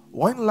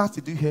 When last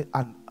did you hear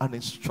an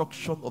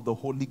instruction of the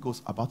Holy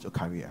Ghost about your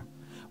career?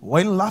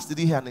 When last did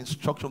you hear an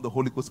instruction of the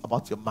Holy Ghost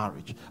about your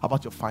marriage,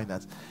 about your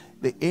finance?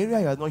 The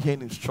area you are not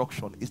hearing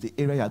instruction is the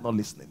area you are not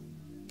listening.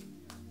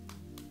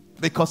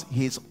 Because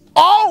he is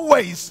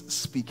always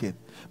speaking.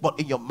 But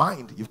in your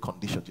mind, you've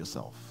conditioned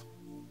yourself.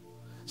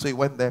 So he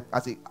went there.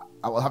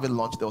 I was having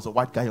lunch. There was a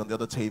white guy on the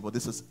other table.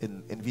 This is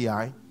in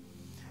VI.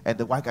 And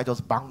the white guy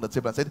just banged the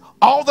table and said,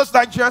 all those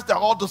Nigerians, they're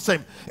all the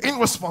same.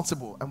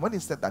 Irresponsible. And when he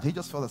said that, he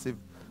just felt as if,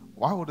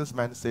 why would this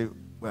man say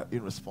we're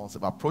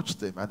irresponsible? I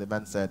approached him and the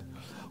man said,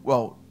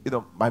 well,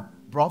 my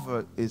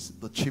brother is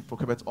the chief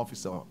procurement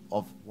officer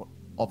of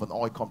an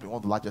oil company, one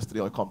of the largest 3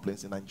 oil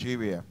companies in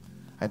Nigeria.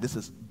 And this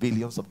is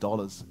billions of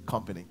dollars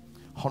company,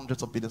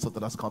 hundreds of billions of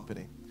dollars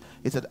company.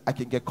 He said, I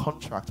can get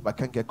contract, but I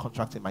can't get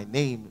contract in my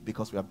name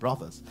because we are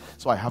brothers.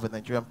 So I have a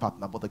Nigerian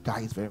partner, but the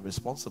guy is very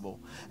responsible.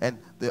 And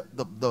the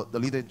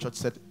leader in church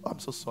said, I'm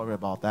so sorry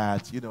about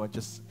that. And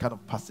just kind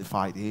of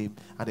pacified him.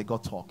 And they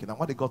got talking. And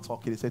when they got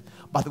talking, he said,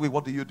 by the way,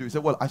 what do you do? He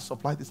said, well, I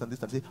supply this and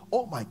this. And he said,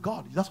 oh my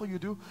God, that's what you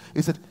do?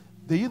 He said,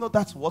 do you know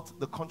that's what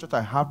the contract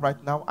I have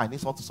right now? I need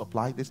someone to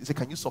supply this. He said,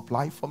 can you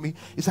supply for me?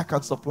 He said, I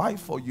can supply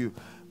for you.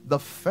 The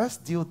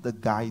first deal the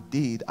guy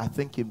did, I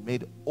think he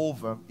made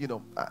over,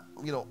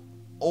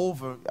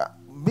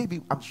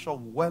 maybe I'm sure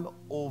well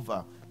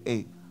over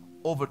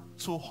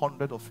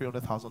 $200,000 or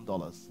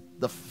 $300,000.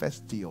 The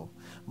first deal.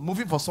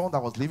 Moving for someone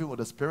that was living with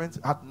his parents,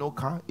 had no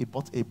car, he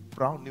bought a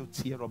brand new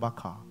tear rubber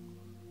car.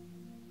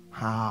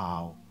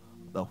 How?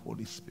 The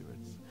Holy Spirit.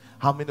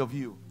 How many of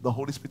you, the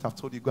Holy Spirit have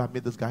told you, go and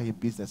meet this guy in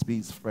business, be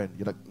his friend?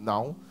 You're like,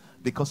 no.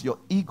 Because your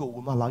ego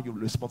will not allow you to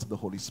respond to the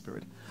Holy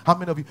Spirit. How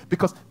many of you?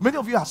 Because many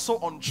of you are so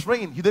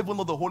untrained, you don't even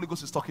know the Holy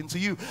Ghost is talking to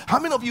you. How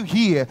many of you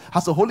here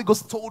has the Holy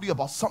Ghost told you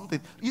about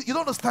something? You don't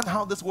understand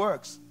how this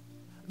works.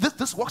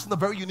 This works in a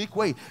very unique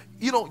way.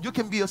 You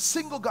can be a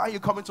single guy, you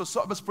come into a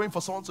service praying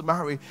for someone to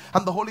marry,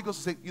 and the Holy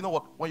Ghost will say, you know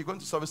what, when you're going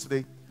to service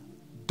today,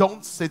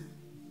 don't sit,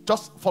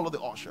 just follow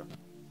the usher.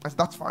 I said,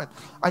 that's fine.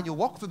 And you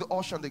walk through the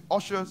usher, and the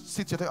usher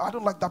sits there, I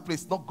don't like that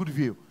place, not good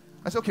view.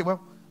 I said, okay,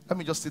 well, let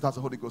me just sit as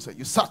the Holy Ghost said.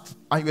 You sat,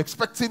 and you're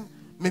expecting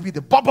maybe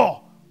the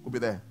bubble will be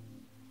there.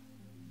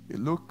 You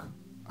look,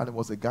 and it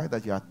was a guy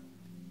that you had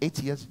 8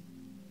 years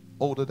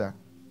older than.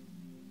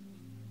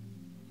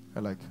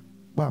 And like,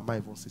 why am I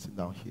even sitting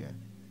down here?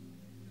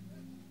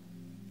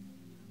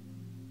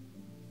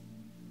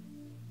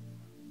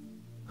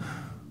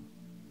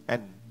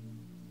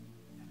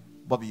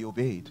 But you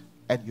obeyed,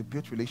 and you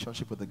built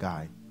relationship with the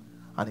guy.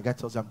 And the guy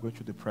tells you, I'm going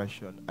through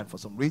depression, and for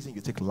some reason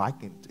you take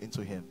liking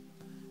into him.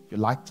 You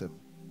liked him.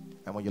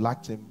 And when you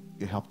liked him,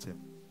 you helped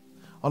him.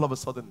 All of a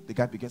sudden, the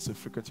guy begins to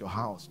frequent your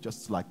house,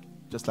 just like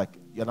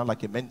you're not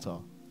like a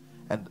mentor.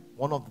 And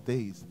one of the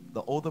days,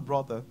 the older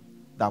brother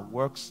that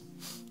works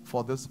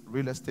for this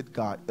real estate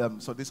guy,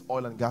 so this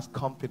oil and gas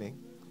company,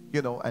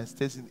 and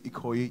stays in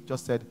Ikoyi,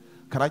 just said,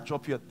 can I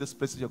drop you at this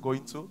place you're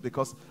going to?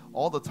 Because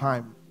all the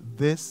time,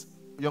 this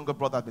younger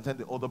brother had been telling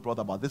the older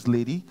brother about this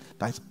lady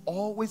that is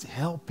always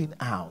helping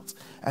out.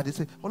 And they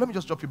said, well, let me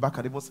just drop you back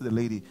and even see the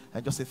lady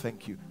and just say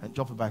thank you and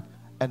drop her back.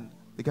 And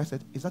the guy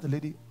said, is that the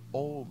lady?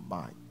 Oh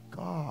my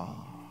God.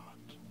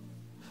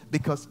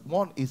 Because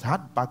one is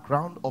had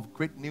background of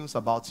great news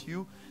about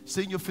you.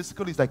 Seeing you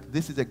physically is like,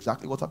 this is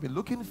exactly what I've been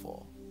looking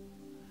for.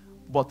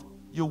 But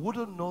you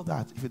wouldn't know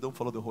that if you don't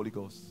follow the Holy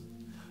Ghost.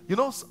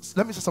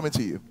 Let me say something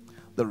to you.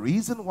 The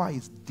reason why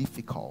it's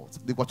difficult,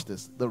 watch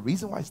this. The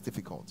reason why it's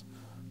difficult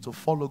to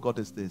follow God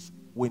is this.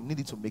 We need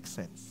it to make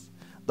sense.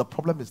 The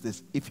problem is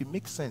this. If it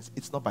makes sense,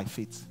 it's not by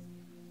faith.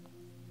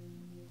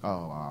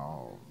 Oh,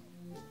 wow.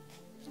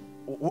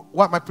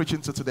 What am I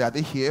preaching to today? Are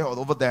they here or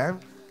over there?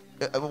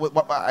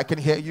 I can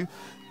hear you.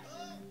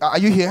 Are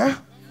you here?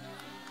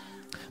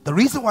 The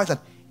reason why is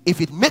that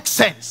if it makes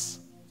sense,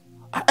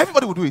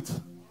 everybody will do it.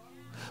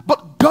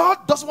 But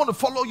God doesn't want to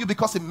follow you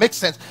because it makes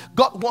sense.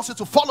 God wants you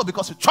to follow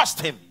because you trust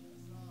Him.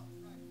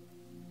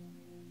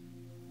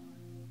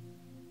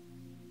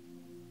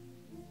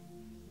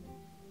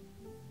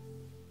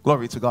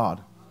 Glory to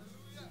God.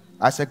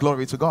 I said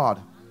glory to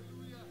God.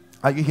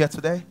 Are you here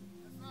today?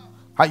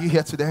 Are you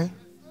here today?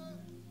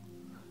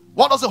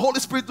 What does the Holy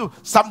Spirit do?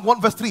 Psalm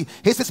 1 verse 3.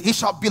 He says, he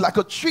shall be like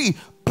a tree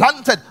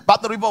planted by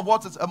the river of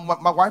waters.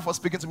 My wife was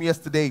speaking to me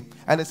yesterday,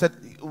 and he said,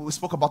 we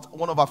spoke about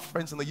one of our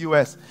friends in the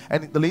US,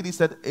 and the lady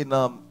said in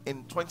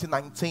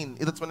 2019,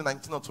 either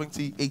 2019 or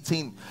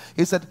 2018,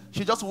 he said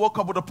she just woke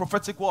up with a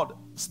prophetic word.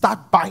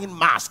 Start buying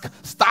masks.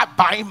 Start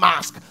buying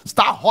masks.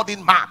 Start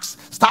hoarding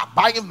masks. Start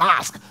buying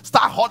masks.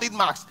 Start hoarding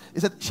masks.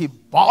 He said she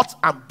bought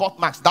and bought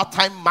masks. That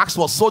time masks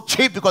was so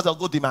cheap because there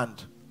was no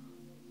demand.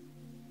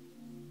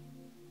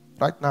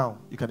 Right now,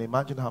 you can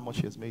imagine how much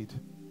she has made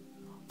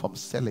from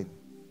selling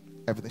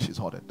everything she's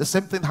hoarded. The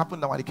same thing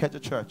happened now at the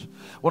Ikeja church.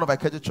 One of our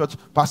Ikeja church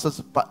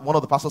pastors, one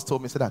of the pastors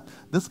told me, said that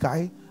this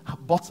guy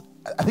bought,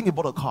 I think he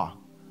bought a car,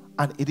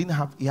 and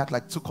he had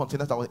like 2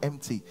 containers that were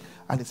empty.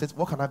 And he said,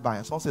 what can I buy?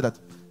 And someone said that,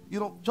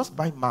 just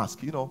buy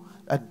mask,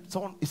 And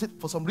someone, he said,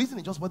 for some reason,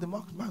 he just bought the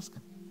mask.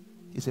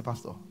 He said,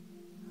 Pastor,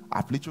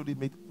 I've literally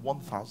made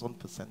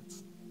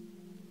 1,000%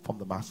 from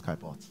the mask I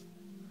bought.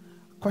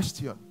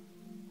 Question.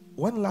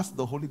 When last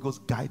the Holy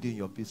Ghost guided in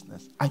your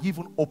business? Are you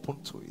even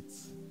open to it?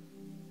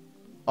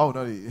 Oh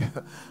no,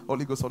 the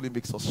Holy Ghost only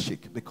makes us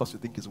shake because you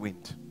think it's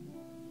wind.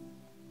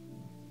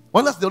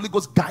 When last the Holy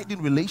Ghost guide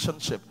in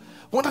relationship?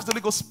 When does the Holy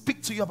Ghost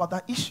speak to you about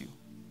that issue?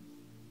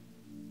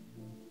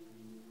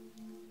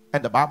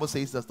 And the Bible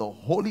says that the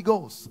Holy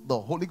Ghost,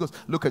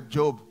 look at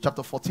Job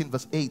chapter 14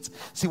 verse 8.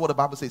 See what the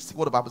Bible says.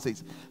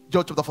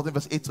 Job chapter 14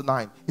 verse 8 to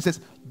 9. It says,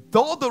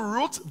 though the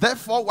root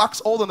therefore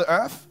wax old on the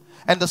earth,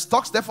 and the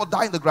stalks therefore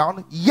die in the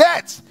ground,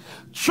 yet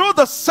through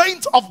the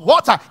saints of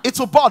water it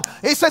will bud.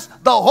 It says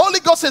the Holy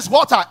Ghost is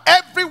water.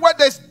 Everywhere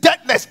there's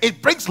deadness,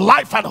 it brings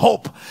life and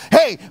hope.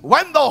 Hey,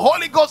 when the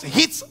Holy Ghost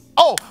hits,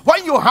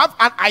 when you have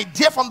an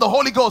idea from the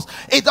Holy Ghost,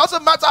 it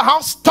doesn't matter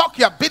how stuck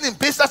you have been in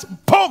business,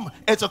 boom,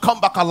 it will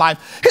come back alive.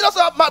 It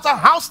doesn't matter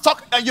how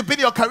stuck you've been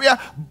in your career,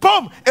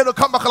 boom, it will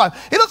come back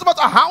alive. It doesn't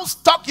matter how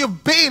stuck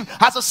you've been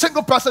as a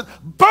single person,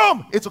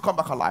 boom, it will come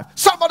back alive.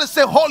 Somebody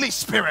say Holy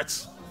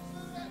Spirit.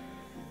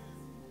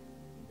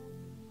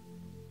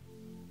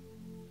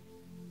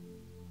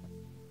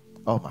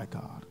 Oh my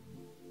God.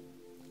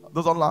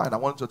 Those online, I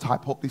want you to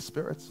type Holy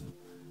Spirit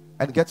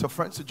and get your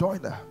friends to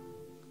join there.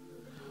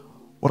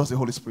 What does the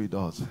Holy Spirit do?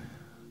 I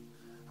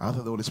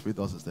think the Holy Spirit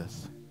does is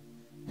this.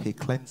 He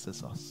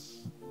cleanses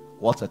us.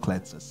 Water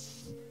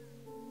cleanses.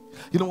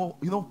 You know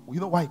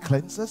why it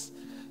cleanses?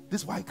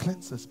 This is why it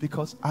cleanses.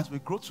 Because as we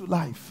grow through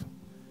life,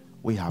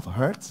 we have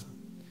hurt,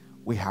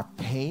 we have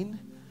pain,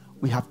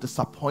 we have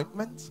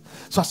disappointment.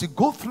 So as you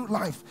go through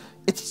life,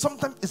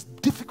 sometimes it's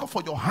difficult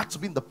for your heart to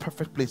be in the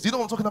perfect place. Do you know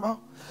what I'm talking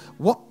about?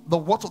 What the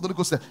water of the Holy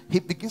Ghost said, He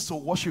begins to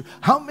wash you.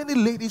 How many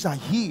ladies are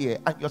here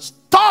and you're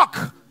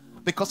stuck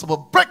because of a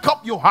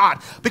breakup you had,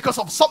 because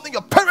of something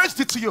your parents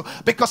did to you,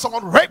 because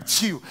someone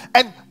raped you,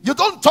 and you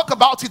don't talk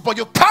about it, but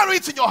you carry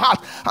it in your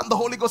heart, and the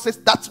Holy Ghost says,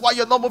 that's why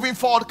you're not moving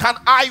forward. Can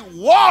I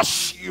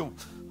wash you?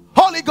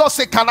 Holy Ghost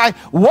say, can I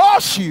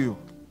wash you?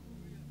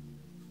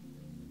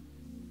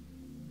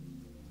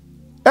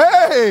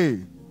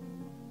 Hey!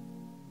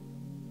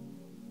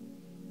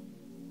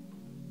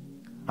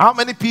 How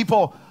many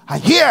people are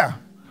here?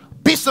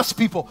 Business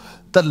people.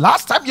 The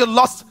last time you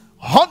lost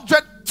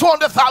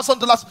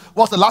 $200,000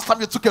 was the last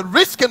time you took a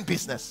risk in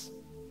business.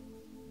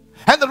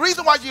 And the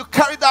reason why you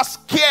carry that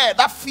scare,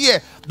 that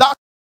fear, that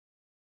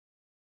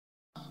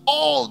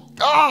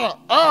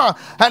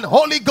and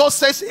Holy Ghost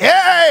says,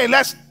 hey,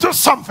 let's do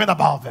something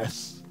about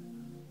this.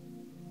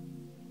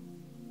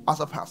 As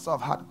a pastor,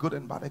 I've had good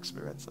and bad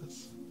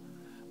experiences.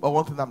 But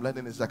one thing I'm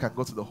learning is I can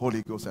go to the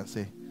Holy Ghost and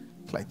say,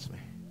 cleanse me.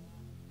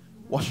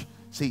 Wash.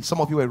 See,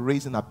 some of you were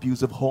raised in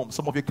abusive homes.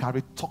 Some of you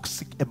carry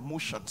toxic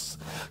emotions.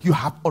 You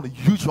have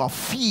unusual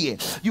fear.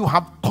 You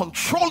have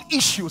control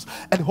issues.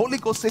 And the Holy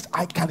Ghost says,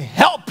 I can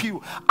help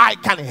you. I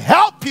can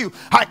help you.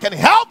 I can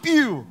help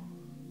you.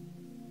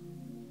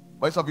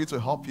 But it's of you to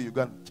help you. You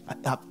go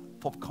and have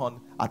popcorn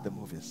at the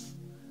movies.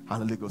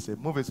 And the Holy Ghost says,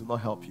 movies will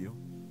not help you.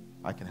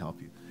 I can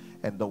help you.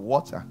 And the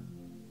water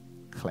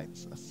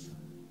cleanses.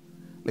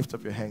 Lift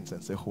up your hands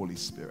and say, Holy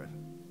Spirit.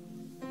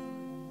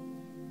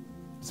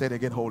 Say it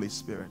again, Holy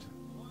Spirit.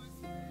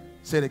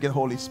 Say it again,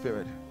 Holy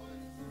Spirit.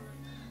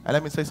 And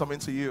let me say something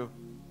to you.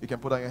 You can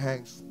put on your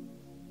hands.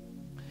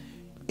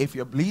 If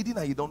you're bleeding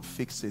and you don't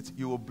fix it,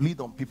 you will bleed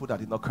on people that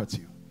did not cut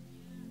you.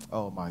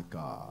 Oh my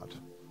God.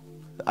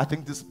 I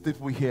think these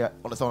people here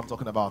understand what I'm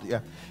talking about. Yeah.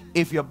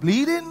 If you're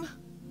bleeding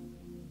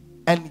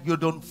and you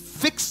don't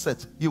fix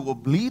it, you will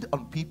bleed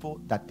on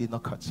people that did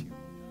not cut you.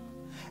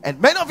 And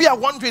many of you are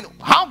wondering,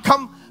 how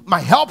come my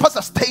helpers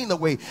are staying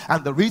away?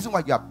 And the reason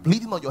why you are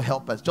bleeding on your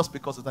helpers just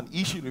because it's an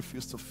issue you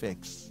refuse to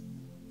fix.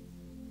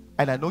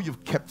 And I know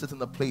you've kept it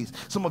in a place.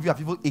 Some of you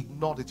have even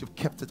ignored it. You've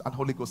kept it. And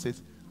Holy Ghost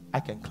says, I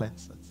can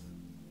cleanse it.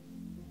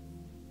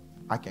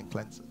 I can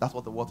cleanse it. That's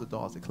what the water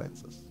does. It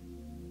cleanses.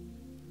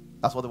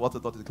 That's what the water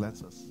does. It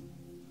cleanses.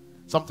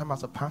 Sometimes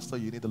as a pastor,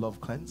 you need a lot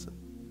of cleansing.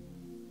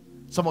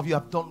 Some of you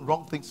have done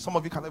wrong things. Some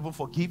of you can't even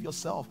forgive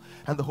yourself.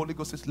 And the Holy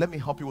Ghost says, let me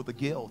help you with the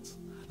guilt.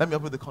 Let me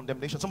help you with the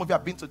condemnation. Some of you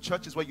have been to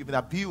churches where you've been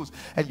abused,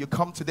 and you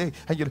come today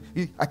and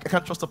I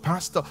can't trust the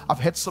pastor. I've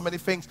heard so many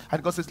things.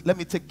 And God says, let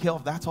me take care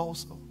of that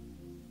also.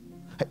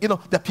 You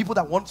know, there are people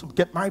that want to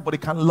get married, but they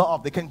can't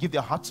love. They can't give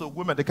their heart to a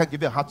woman. They can't give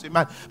their heart to a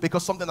man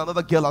because something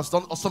another girl has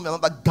done or something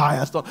another guy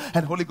has done.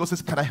 And Holy Ghost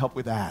says, can I help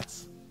with that?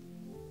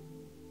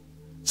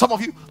 Some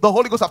of you, the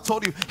Holy Ghost have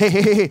told you,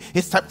 hey,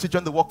 it's time to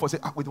join the workforce.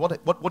 With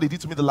what he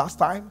did to me the last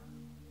time?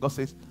 God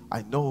says,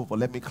 I know, but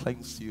let me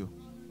cleanse you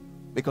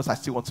because I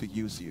still want to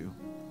use you.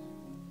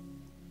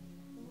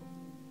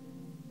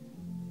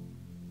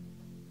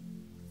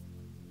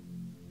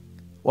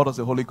 What does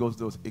the Holy Ghost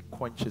do? It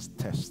quenches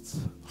tests.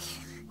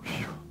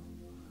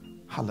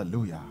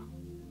 Hallelujah.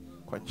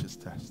 Quenches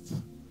tests.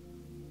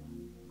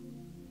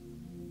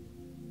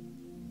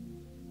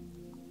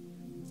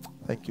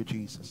 Thank you,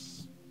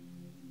 Jesus.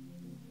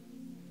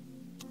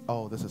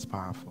 Oh, this is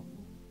powerful.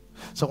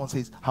 Someone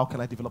says, how can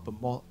I develop a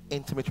more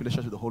intimate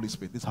relationship with the Holy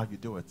Spirit? This is how you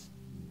do it.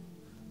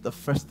 The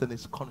first thing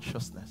is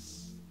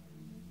consciousness.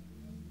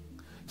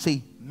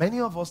 See, many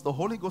of us, the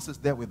Holy Ghost is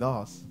there with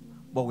us,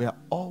 but we are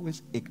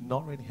always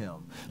ignoring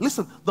him.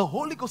 Listen, the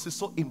Holy Ghost is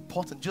so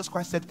important. Jesus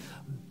Christ said,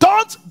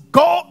 don't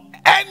go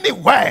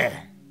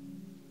anywhere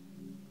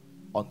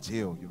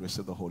until you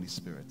receive the Holy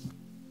Spirit.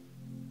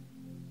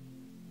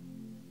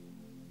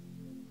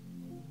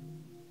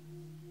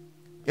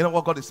 You know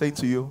what God is saying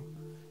to you?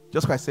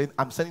 Jesus Christ saying,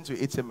 I'm sending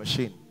you an ATM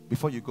machine.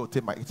 Before you go,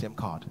 take my ATM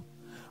card.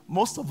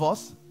 Most of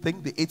us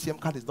think the ATM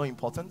card is not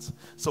important,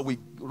 so we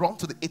run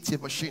to the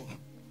ATM machine.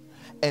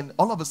 And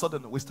all of a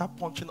sudden, we start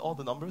punching all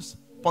the numbers,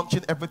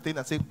 punching everything,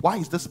 and say, why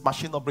is this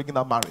machine not bringing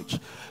out marriage?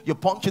 You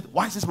punch it,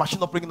 why is this machine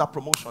not bringing out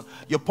promotion?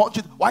 You punch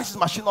it, why is this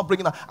machine not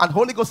bringing out? And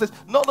Holy Ghost says,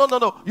 no,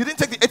 you didn't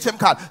take the ATM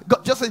card.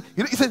 God just said,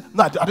 he said,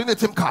 no, I didn't need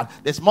the ATM card.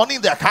 There's money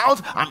in the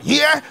account. I'm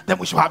here, then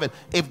we should have it.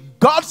 If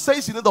God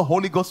says you need the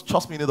Holy Ghost,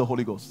 trust me, you need the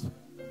Holy Ghost.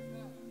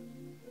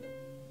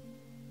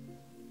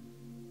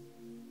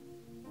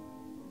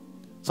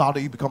 So how do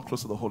you become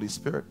close to the Holy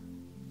Spirit?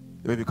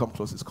 The way you become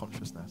close is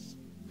consciousness.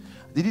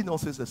 Did you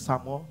notice that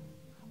Samuel,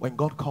 when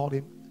God called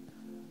him,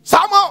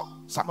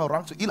 Samuel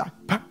ran to Eli.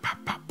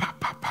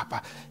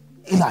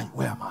 Eli,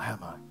 where am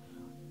I?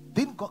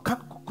 Couldn't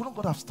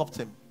God have stopped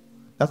him?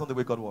 That's not the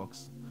way God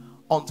works.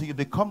 Until you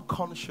become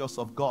conscious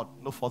of God,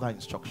 no further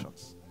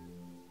instructions.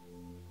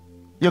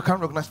 You can't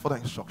recognize further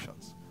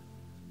instructions.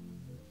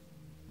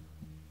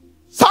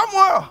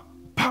 Samuel!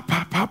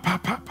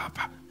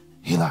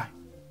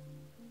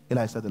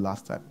 Eli said the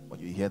last time, when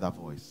you hear that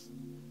voice,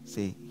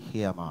 say,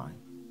 here am I.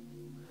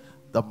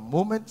 The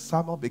moment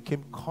Samuel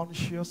became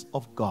conscious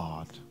of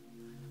God,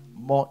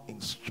 more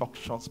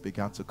instructions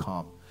began to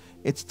come.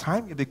 It's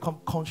time you become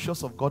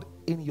conscious of God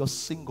in your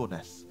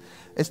singleness.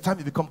 It's time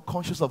you become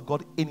conscious of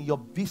God in your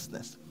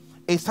business.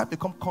 It's time to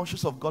become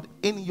conscious of God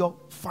in your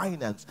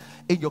finance,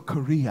 in your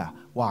career.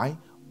 Why?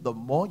 The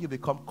more you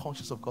become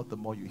conscious of God, the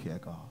more you hear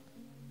God.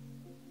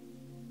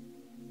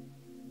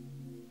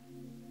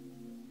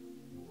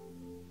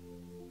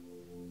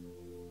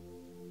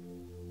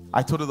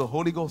 I told you the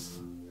Holy Ghost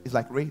is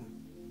like rain.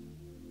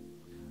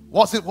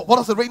 What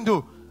does the rain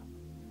do?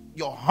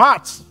 Your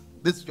heart,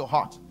 this is your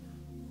heart.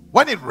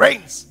 When it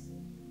rains,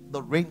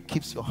 the rain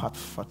keeps your heart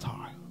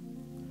fertile.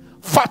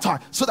 Fertile,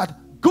 so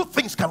that good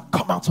things can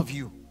come out of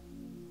you.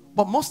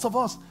 But most of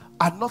us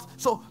are not.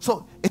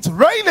 So it's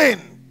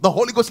raining. The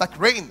Holy Ghost like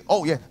rain.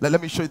 Oh yeah, let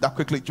me show you that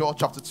quickly. John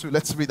chapter 2.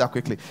 Let's read that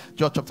quickly.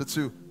 John chapter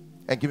 2.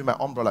 And give me my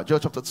umbrella. John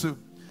chapter 2.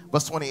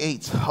 Verse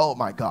 28. Oh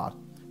my God.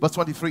 Verse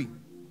 23.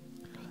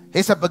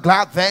 He said, be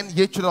glad then,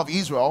 ye children of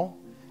Israel,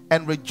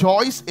 and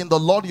rejoice in the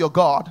Lord your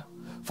God,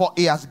 for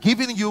he has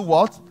given you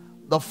what?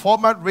 The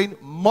former rain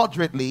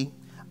moderately,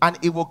 and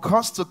it will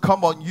cause to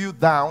come on you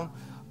down.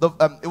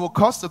 It will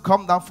cause to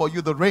come down for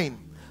you the rain,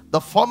 the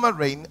former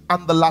rain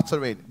and the latter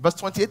rain. Verse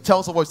 28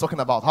 tells us what he's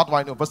talking about. How do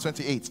I know? Verse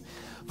 28.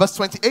 Verse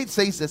 28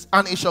 says this,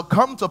 and it shall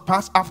come to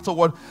pass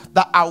afterward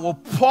that I will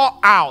pour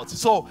out.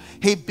 So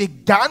he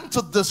began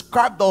to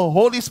describe the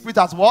Holy Spirit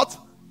as what?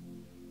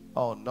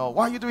 Oh no,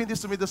 why are you doing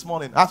this to me this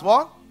morning? As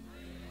what?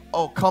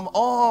 Oh, come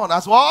on.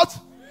 As what?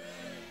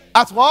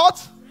 As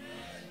what?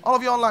 All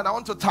of you online, I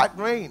want to type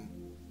rain.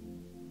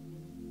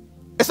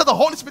 It said the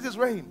Holy Spirit is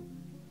rain.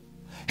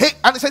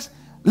 And it says,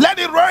 let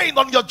it rain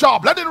on your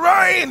job. Let it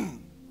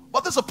rain.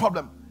 But there's a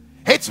problem.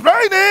 It's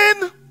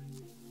raining.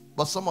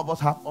 But some of us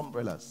have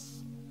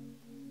umbrellas.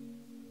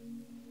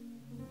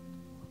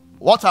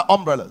 What are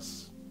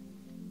umbrellas?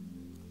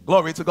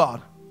 Glory to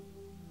God.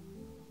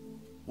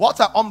 What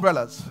are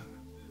umbrellas?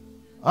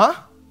 Huh?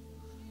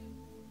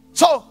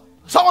 So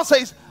someone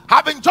says,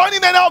 I've been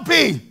joining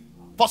NLP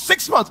for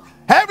 6 months.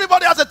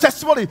 Everybody has a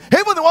testimony.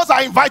 Even the ones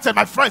I invited,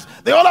 my friends,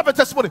 they all have a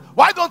testimony.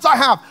 Why don't I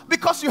have?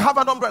 Because you have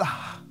an umbrella.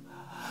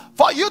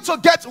 For you to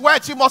get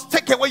wet, you must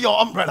take away your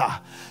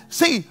umbrella.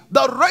 See,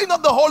 the rain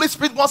of the Holy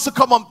Spirit wants to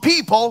come on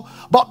people,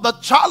 but the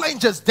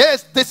challenge is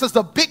this. This is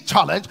the big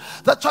challenge.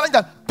 The challenge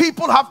that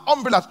people have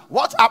umbrellas.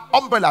 What are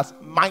umbrellas?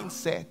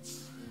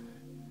 Mindsets.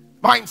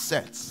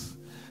 Mindsets.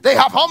 They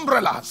have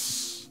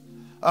umbrellas.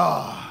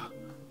 Why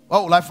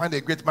will I find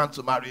a great man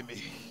to marry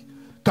me?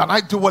 Can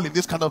I do well in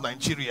this kind of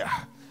Nigeria?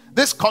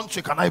 This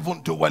country, can I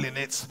even do well in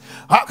it?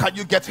 How can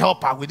you get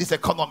help out with this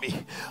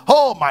economy?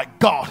 Oh my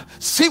God.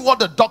 See what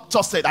the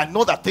doctor said. I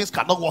know that things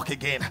cannot work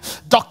again.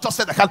 Doctor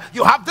said,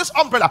 you have this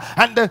umbrella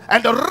and the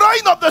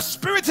rain of the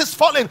Spirit is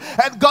falling.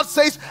 And God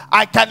says,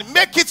 I can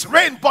make it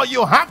rain, but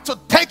you have to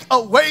take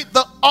away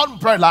the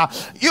umbrella.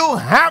 You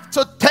have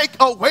to take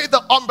away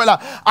the umbrella.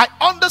 I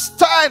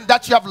understand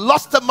that you have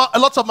lost a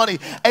lot of money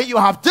and you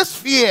have this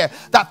fear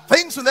that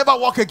things will never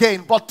work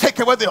again, but take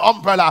away the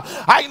umbrella.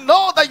 I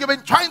know that you've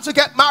been trying to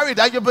get married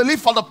and you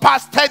believe for the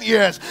past 10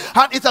 years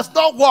and it has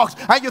not worked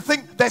and you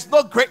think there's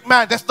no great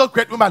man, there's no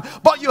great woman,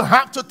 but you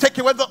have to take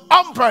away the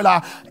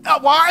umbrella.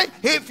 Why?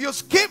 If you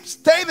keep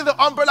staying in the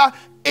umbrella,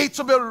 it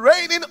will be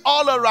raining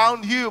all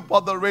around you,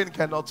 but the rain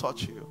cannot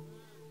touch you.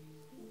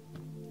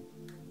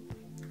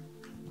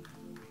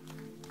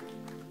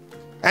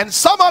 And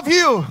some of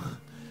you,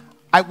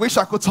 I wish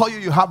I could tell you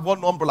you have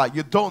one umbrella.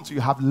 You don't. You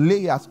have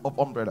layers of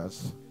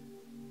umbrellas.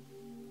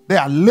 There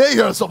are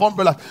layers of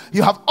umbrellas.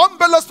 You have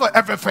umbrellas for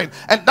everything.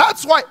 And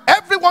that's why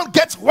everyone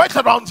gets wet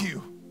around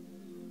you.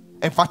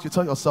 In fact, you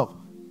tell yourself,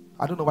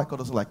 I don't know why God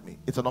doesn't like me.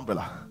 It's an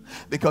umbrella.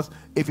 Because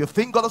if you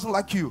think God doesn't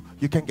like you,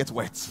 you can get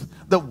wet.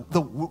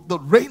 The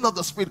rain of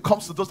the Spirit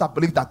comes to those that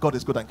believe that God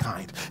is good and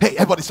kind. Hey,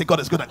 everybody say God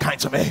is good and kind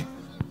to me.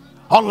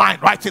 Online,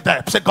 write it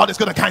there. Say God is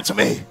good and kind to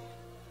me.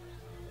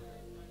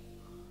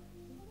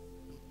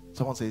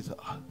 Someone says,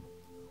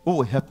 who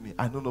will help me?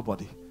 I know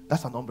nobody.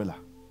 That's an umbrella.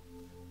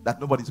 That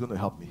nobody's going to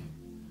help me.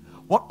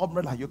 What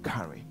umbrella are you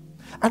carrying?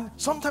 And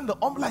sometimes the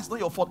umbrella is not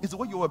your fault. It's the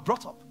way you were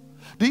brought up.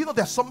 Do you know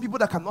there are some people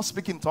that cannot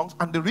speak in tongues?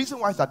 And the reason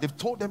why is that they've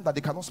told them that they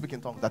cannot speak in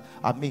tongues.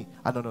 That me.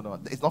 No.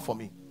 It's not for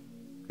me.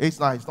 It's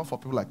not for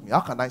people like me.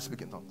 How can I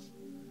speak in tongues?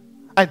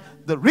 And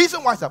the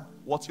reason why is that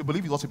what you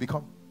believe is what you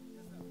become.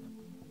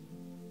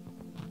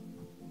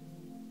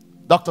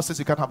 Doctor says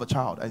you can't have a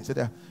child. And you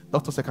say,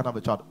 doctor says you can't have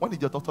a child. When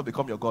did your doctor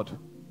become your God?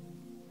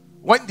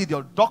 When did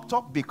your doctor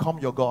become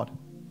your God?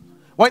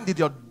 When did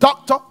your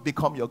doctor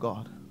become your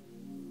God?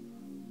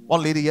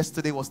 One lady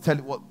yesterday was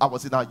telling, I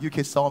was in our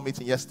UK summer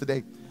meeting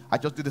yesterday. I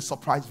just did a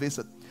surprise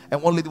visit.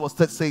 And one lady was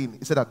saying,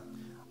 he said that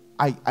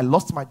I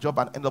lost my job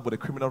and ended up with a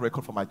criminal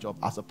record for my job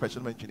as a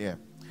professional engineer.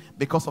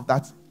 Because of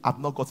that, I've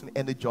not gotten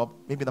any job.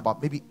 Maybe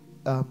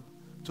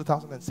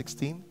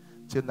 2016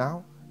 till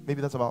now.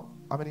 Maybe that's about,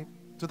 how many?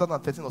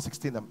 2013 or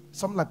 16.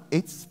 Something like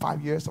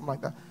 5 years, something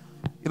like that.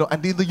 You know,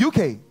 and in the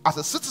UK, as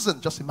a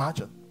citizen, just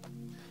imagine.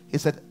 He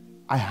said,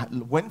 I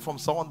went from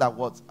someone that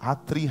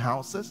had 3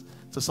 houses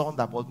to someone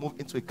that was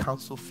moved into a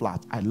council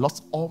flat. I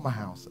lost all my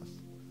houses.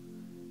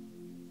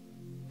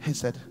 He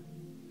said,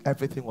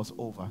 everything was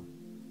over.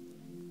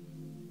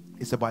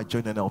 He said, but I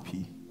joined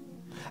NLP.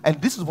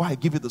 And this is why I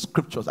give you the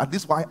scriptures. And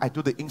this is why I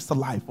do the Insta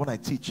Live when I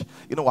teach.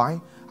 You know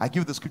why? I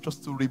give the scriptures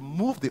to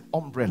remove the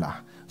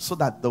umbrella so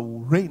that the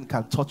rain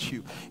can touch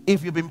you.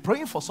 If you've been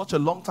praying for such a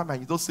long time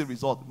and you don't see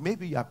result,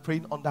 maybe you are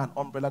praying under an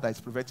umbrella that is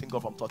preventing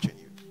God from touching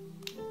you.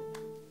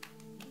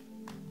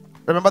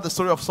 Remember the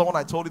story of someone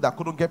I told you that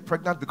couldn't get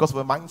pregnant because of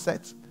a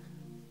mindset?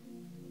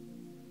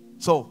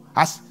 So,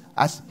 as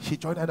she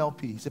joined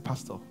NLP, he said,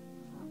 Pastor,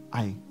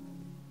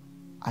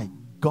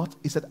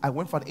 he said, I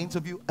went for an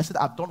interview. I said,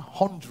 I've done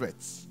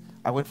hundreds.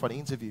 I went for an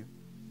interview.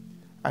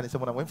 And he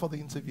said, when I went for the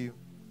interview,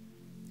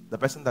 the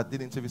person that did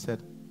the interview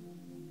said,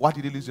 why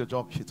did you lose your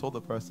job? She told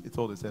the person,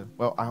 he said,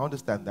 well, I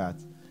understand that.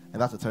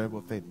 And that's a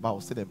terrible thing, but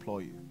I'll still employ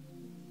you.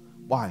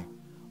 Why?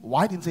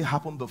 Why didn't it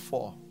happen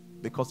before?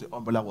 Because the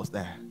umbrella was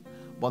there.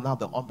 But now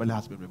the umbrella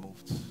has been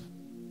removed.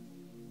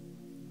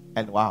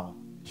 And wow,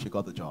 she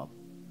got the job.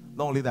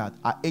 Not only that,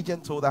 our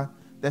agent told her,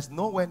 there's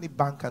no way any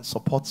bank can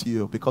support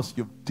you because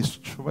you've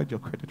destroyed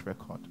your credit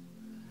record.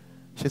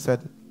 She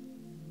said,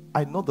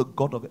 I know the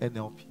God of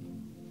NLP.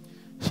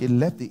 She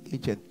left the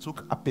agent,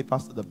 took her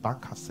papers to the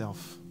bank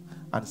herself,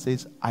 and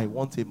says, I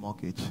want a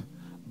mortgage.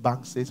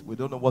 Bank says, we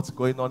don't know what's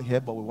going on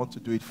here, but we want to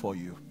do it for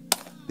you.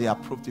 They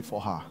approved it for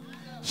her.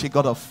 She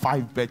got a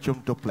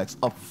 5-bedroom duplex.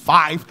 A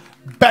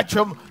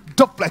 5-bedroom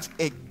duplex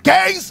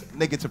against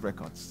negative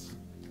records.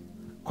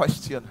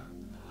 Question.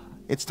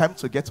 It's time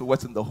to get to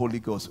what's in the Holy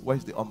Ghost.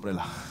 Where's the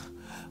umbrella?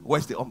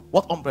 Where's the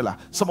what umbrella?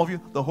 Some of you,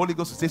 the Holy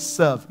Ghost will say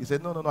serve. You say,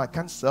 no, I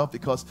can't serve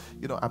because,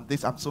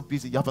 I'm so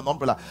busy. You have an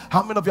umbrella.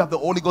 How many of you have the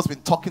Holy Ghost been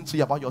talking to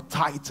you about your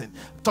tithing,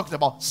 talking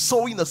about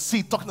sowing a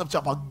seed, talking to you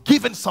about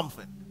giving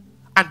something,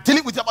 and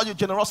dealing with you about your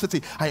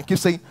generosity? And you keep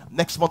saying,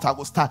 next month I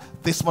will start,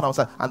 this month I will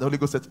start. And the Holy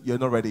Ghost said, you're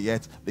not ready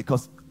yet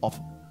because of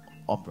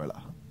umbrella.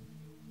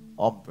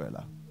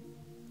 Umbrella.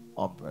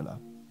 Umbrella.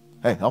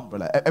 Hey,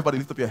 umbrella. Everybody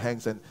lift up your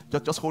hands and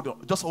just hold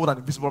an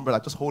invisible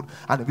umbrella. Just hold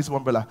an invisible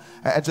umbrella.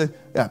 And say,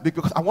 yeah,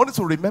 because I wanted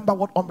to remember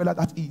what umbrella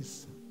that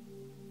is.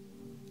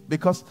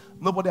 Because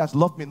nobody has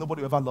loved me.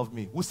 Nobody will ever loved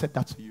me. Who said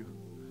that to you?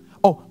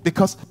 Oh,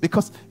 because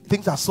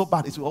things are so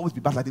bad, it will always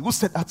be bad like this. Who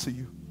said that to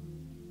you?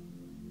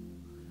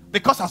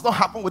 Because it has not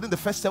happened within the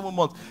first 7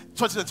 months.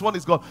 2021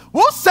 is gone.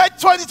 Who said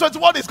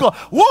 2021 is gone?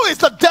 Who is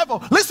the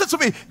devil? Listen to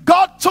me.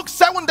 God took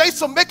 7 days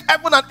to make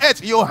heaven and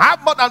earth. You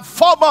have more than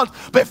 4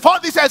 months before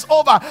this is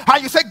over.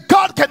 And you say,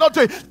 God cannot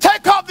do it.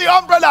 Take off the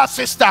umbrella,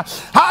 sister.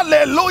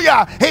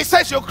 Hallelujah. He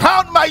says, you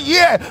crown my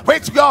year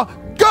with your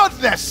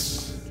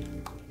goodness.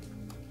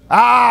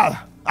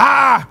 Ah,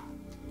 ah,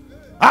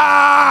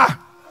 ah,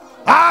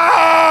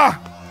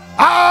 ah, ah,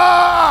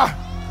 ah,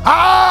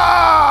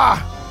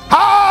 ah.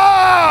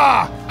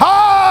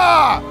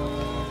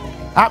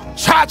 I'm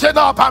charging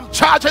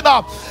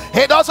up.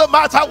 It doesn't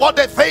matter what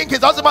they think.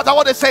 It doesn't matter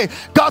what they say.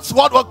 God's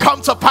word will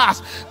come to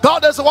pass.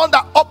 God is the one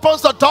that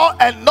opens the door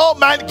and no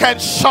man can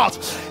shut.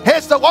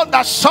 He's the one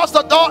that shuts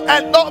the door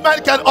and no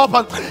man can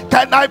open.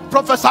 Can I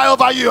prophesy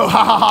over you?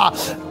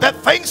 The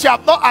things you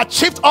have not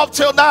achieved up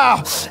till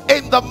now,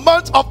 in the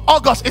month of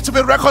August, it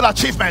will be record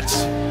achievement.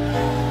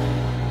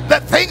 The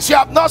things you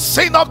have not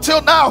seen up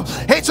till now,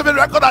 it will be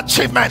record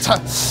achievement.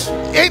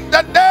 In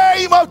the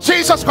name of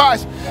Jesus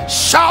Christ,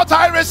 shout,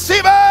 I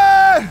receive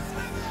it.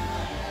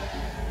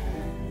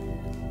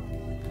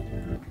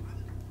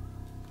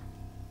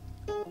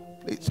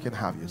 Please can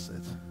have your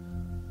seat.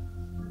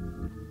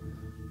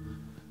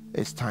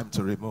 It's time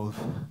to remove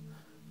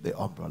the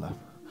umbrella.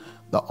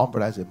 The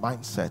umbrella is a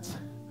mindset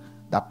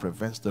that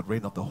prevents the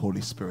rain of the Holy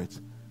Spirit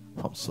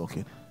from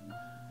soaking.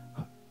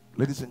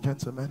 Ladies and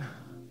gentlemen,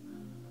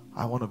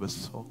 I want to be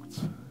soaked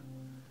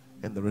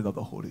in the rain of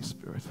the Holy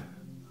Spirit.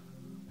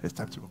 It's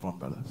time to remove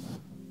umbrellas.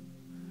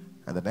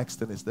 And the next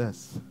thing is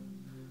this.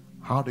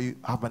 How do you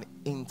have an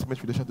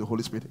intimate relationship with the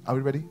Holy Spirit? Are we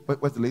ready?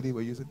 Where's the lady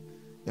we're using?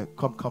 Yeah,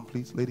 come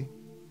please, lady.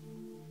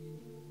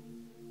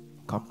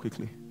 Come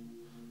quickly.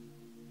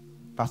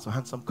 Pastor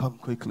Handsome, come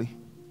quickly.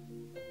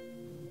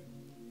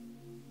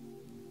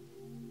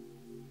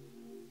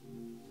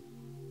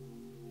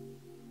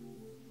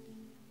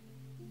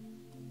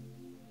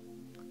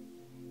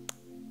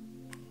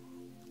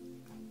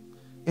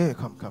 Yeah,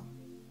 come.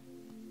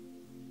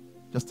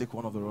 Just take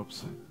one of the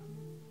ropes.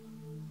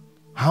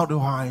 How do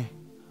I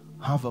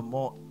have a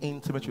more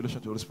intimate relationship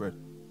with the Holy Spirit?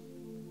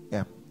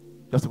 Yeah,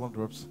 just take one of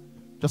the ropes.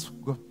 Just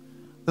go.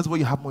 This is where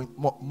you have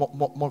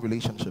more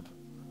relationship.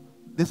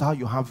 This is how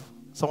you have,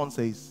 someone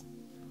says,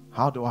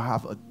 how do I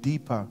have a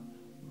deeper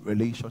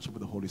relationship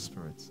with the Holy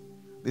Spirit?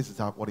 This is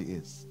what it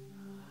is.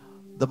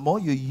 The more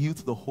you yield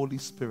to the Holy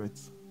Spirit,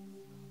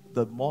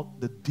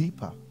 the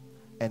deeper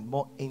and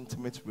more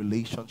intimate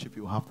relationship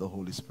you have with the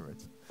Holy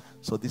Spirit.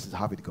 So this is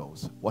how it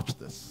goes. Watch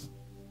this.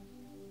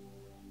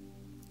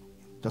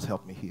 Just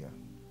help me here.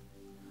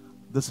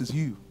 This is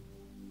you.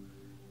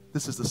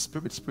 This is the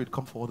Spirit. Spirit,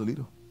 come forward a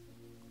little.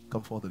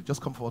 Come forward a little.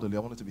 Just come forward a little.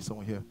 I want it to be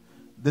someone here.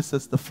 This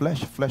is the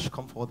flesh. Flesh,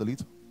 come forward a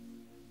little.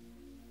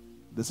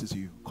 This is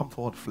you. Come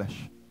forward,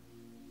 flesh.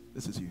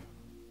 This is you.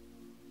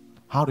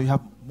 How do you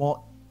have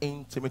more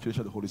intimate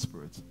relationship with the Holy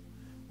Spirit?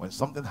 When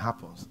something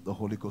happens, the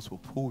Holy Ghost will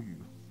pull you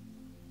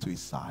to his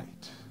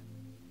side.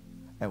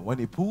 And when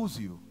he pulls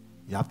you,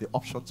 you have the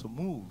option to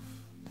move.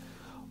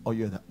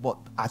 But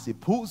as he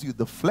pulls you,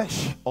 the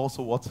flesh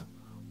also what?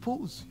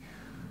 Pulls you.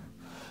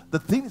 The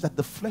thing is that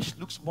the flesh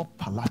looks more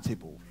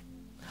palatable.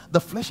 The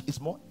flesh is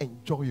more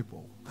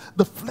enjoyable.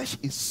 The flesh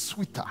is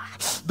sweeter.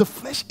 The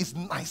flesh is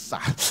nicer.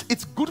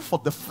 It's good for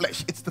the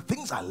flesh. It's the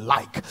things I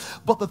like.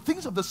 But the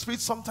things of the Spirit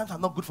sometimes are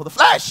not good for the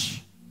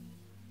flesh.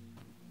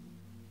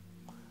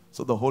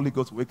 So the Holy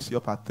Ghost wakes you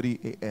up at 3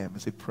 a.m.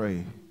 and say,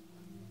 pray.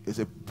 He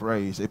said,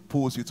 pray. He said,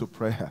 pulls you to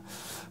prayer.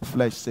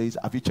 Flesh says,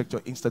 have you checked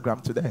your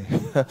Instagram today?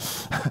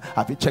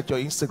 Have you checked your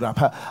Instagram?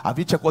 Have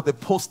you checked what they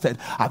posted?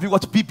 Have you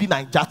watched BB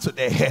Nigeria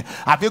today?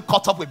 Have you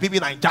caught up with BB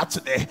Nigeria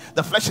today?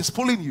 The flesh is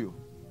pulling you.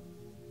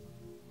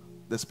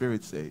 The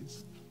Spirit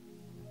says,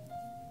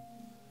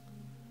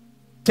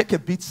 take a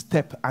big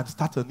step and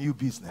start a new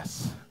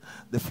business.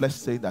 The flesh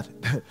saying that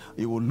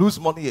you will lose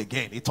money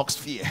again. It talks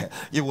fear.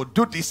 You will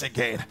do this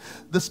again.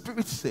 The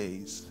Spirit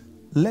says,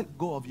 let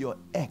go of your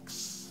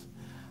ex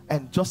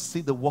and just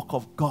see the work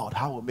of God,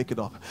 how we'll make it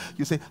up.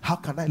 You say, how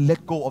can I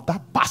let go of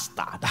that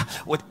bastard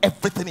with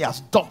everything he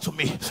has done to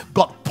me?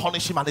 God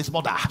punish him and his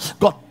mother.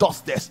 God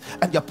does this.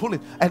 And you're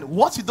pulling. And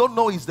what you don't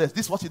know is this.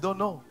 This is what you don't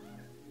know.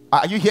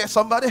 Are you here,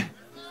 somebody?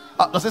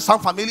 Does it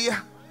sound familiar?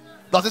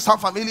 Does it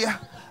sound familiar?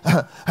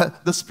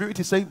 The Spirit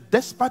is saying,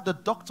 despite the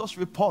doctor's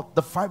report,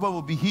 the fiber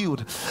will be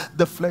healed.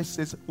 The flesh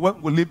says,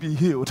 when will it be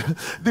healed?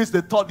 This is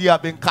the third year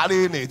I've been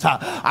carrying it.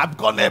 I've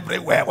gone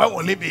everywhere. When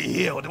will it be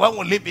healed? When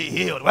will it be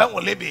healed? When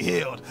will it be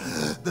healed?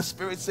 The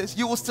Spirit says,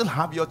 you will still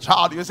have your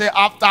child. You say,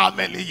 after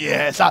many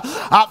years,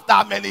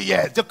 after many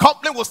years, the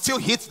company will still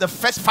hit the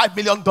first $5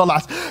 million.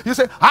 You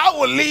say, how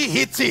will he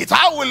hit it?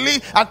 How will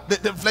he? And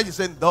the flesh is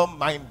saying, don't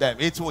mind them.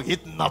 It will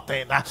hit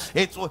nothing.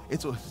 It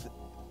will.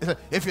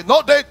 If you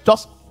know that,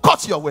 just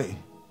cut your way.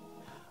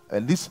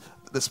 And this,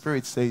 the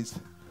Spirit says,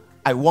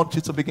 I want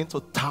you to begin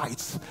to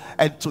tithe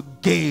and to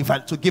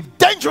give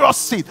dangerous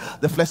seed.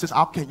 The flesh says,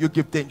 how can you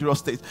give dangerous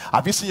seed?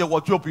 Have you seen your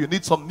wardrobe? You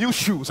need some new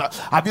shoes.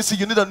 Have you seen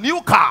you need a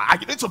new car?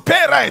 You need to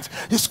pay rent.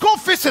 The school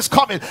fees is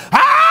coming.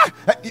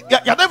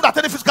 You're not even at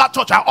any physical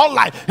church. You're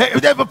online.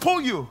 They will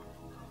pull you.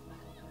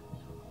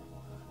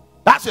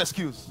 That's your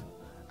excuse.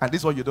 And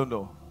this is what you don't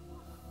know.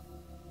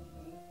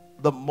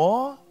 The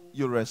more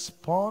you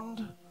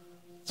respond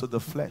to the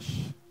flesh,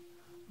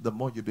 the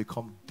more you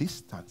become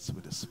distant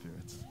with the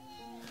Spirit.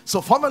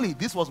 So formerly,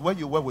 this was where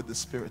you were with the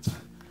Spirit.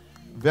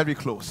 Very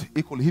close.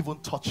 It could even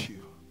touch you.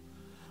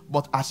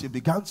 But as you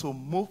began to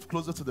move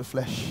closer to the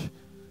flesh,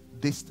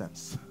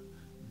 distance,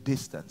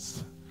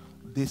 distance,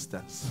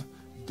 distance,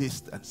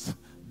 distance,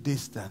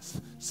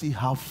 distance. See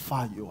how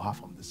far you are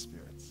from the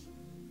Spirit.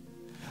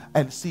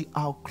 And see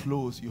how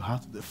close you are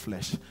to the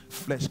flesh.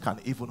 Flesh can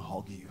even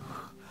hug you.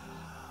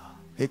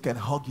 It can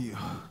hug you.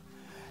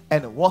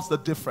 And what's the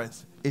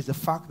difference? Is the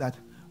fact that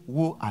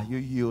who are you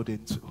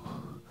yielding to?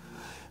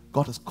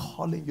 God is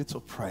calling you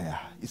to prayer.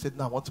 He said,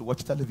 no, I want to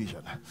watch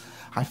television.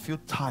 I feel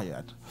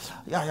tired.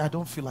 I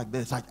don't feel like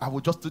this. I will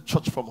just do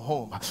church from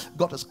home.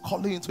 God is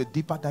calling you to a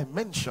deeper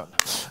dimension.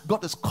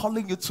 God is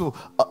calling you to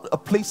a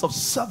place of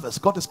service.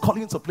 God is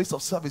calling you to a place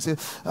of service. He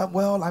said,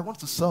 well, I want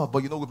to serve,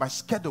 but with my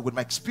schedule, with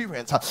my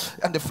experience.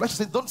 And the flesh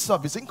says, don't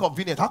serve. It's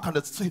inconvenient. How can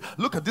it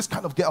look at this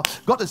kind of girl?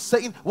 God is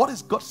saying, what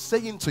is God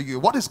saying to you?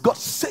 What is God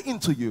saying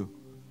to you?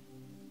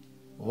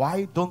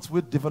 Why don't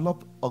we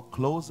develop a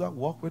closer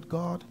walk with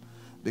God?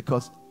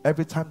 Because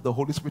every time the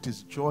Holy Spirit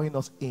is drawing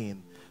us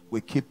in,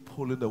 we keep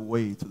pulling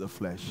away to the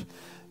flesh.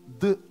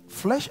 The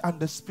flesh and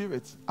the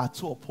spirit are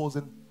two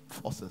opposing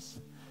forces.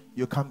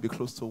 You can't be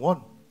close to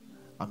one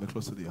and be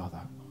close to the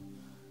other.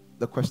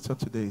 The question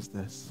today is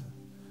this: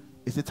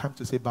 is it time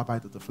to say bye-bye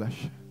to the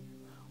flesh?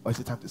 Or is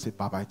it time to say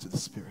bye-bye to the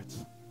spirit?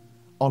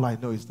 All I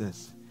know is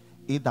this: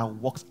 he that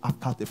walks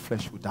after the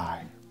flesh will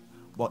die,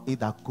 but he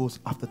that goes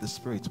after the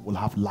spirit will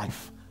have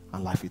life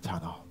and life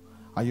eternal.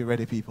 Are you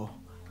ready, people?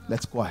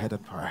 Let's go ahead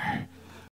and pray.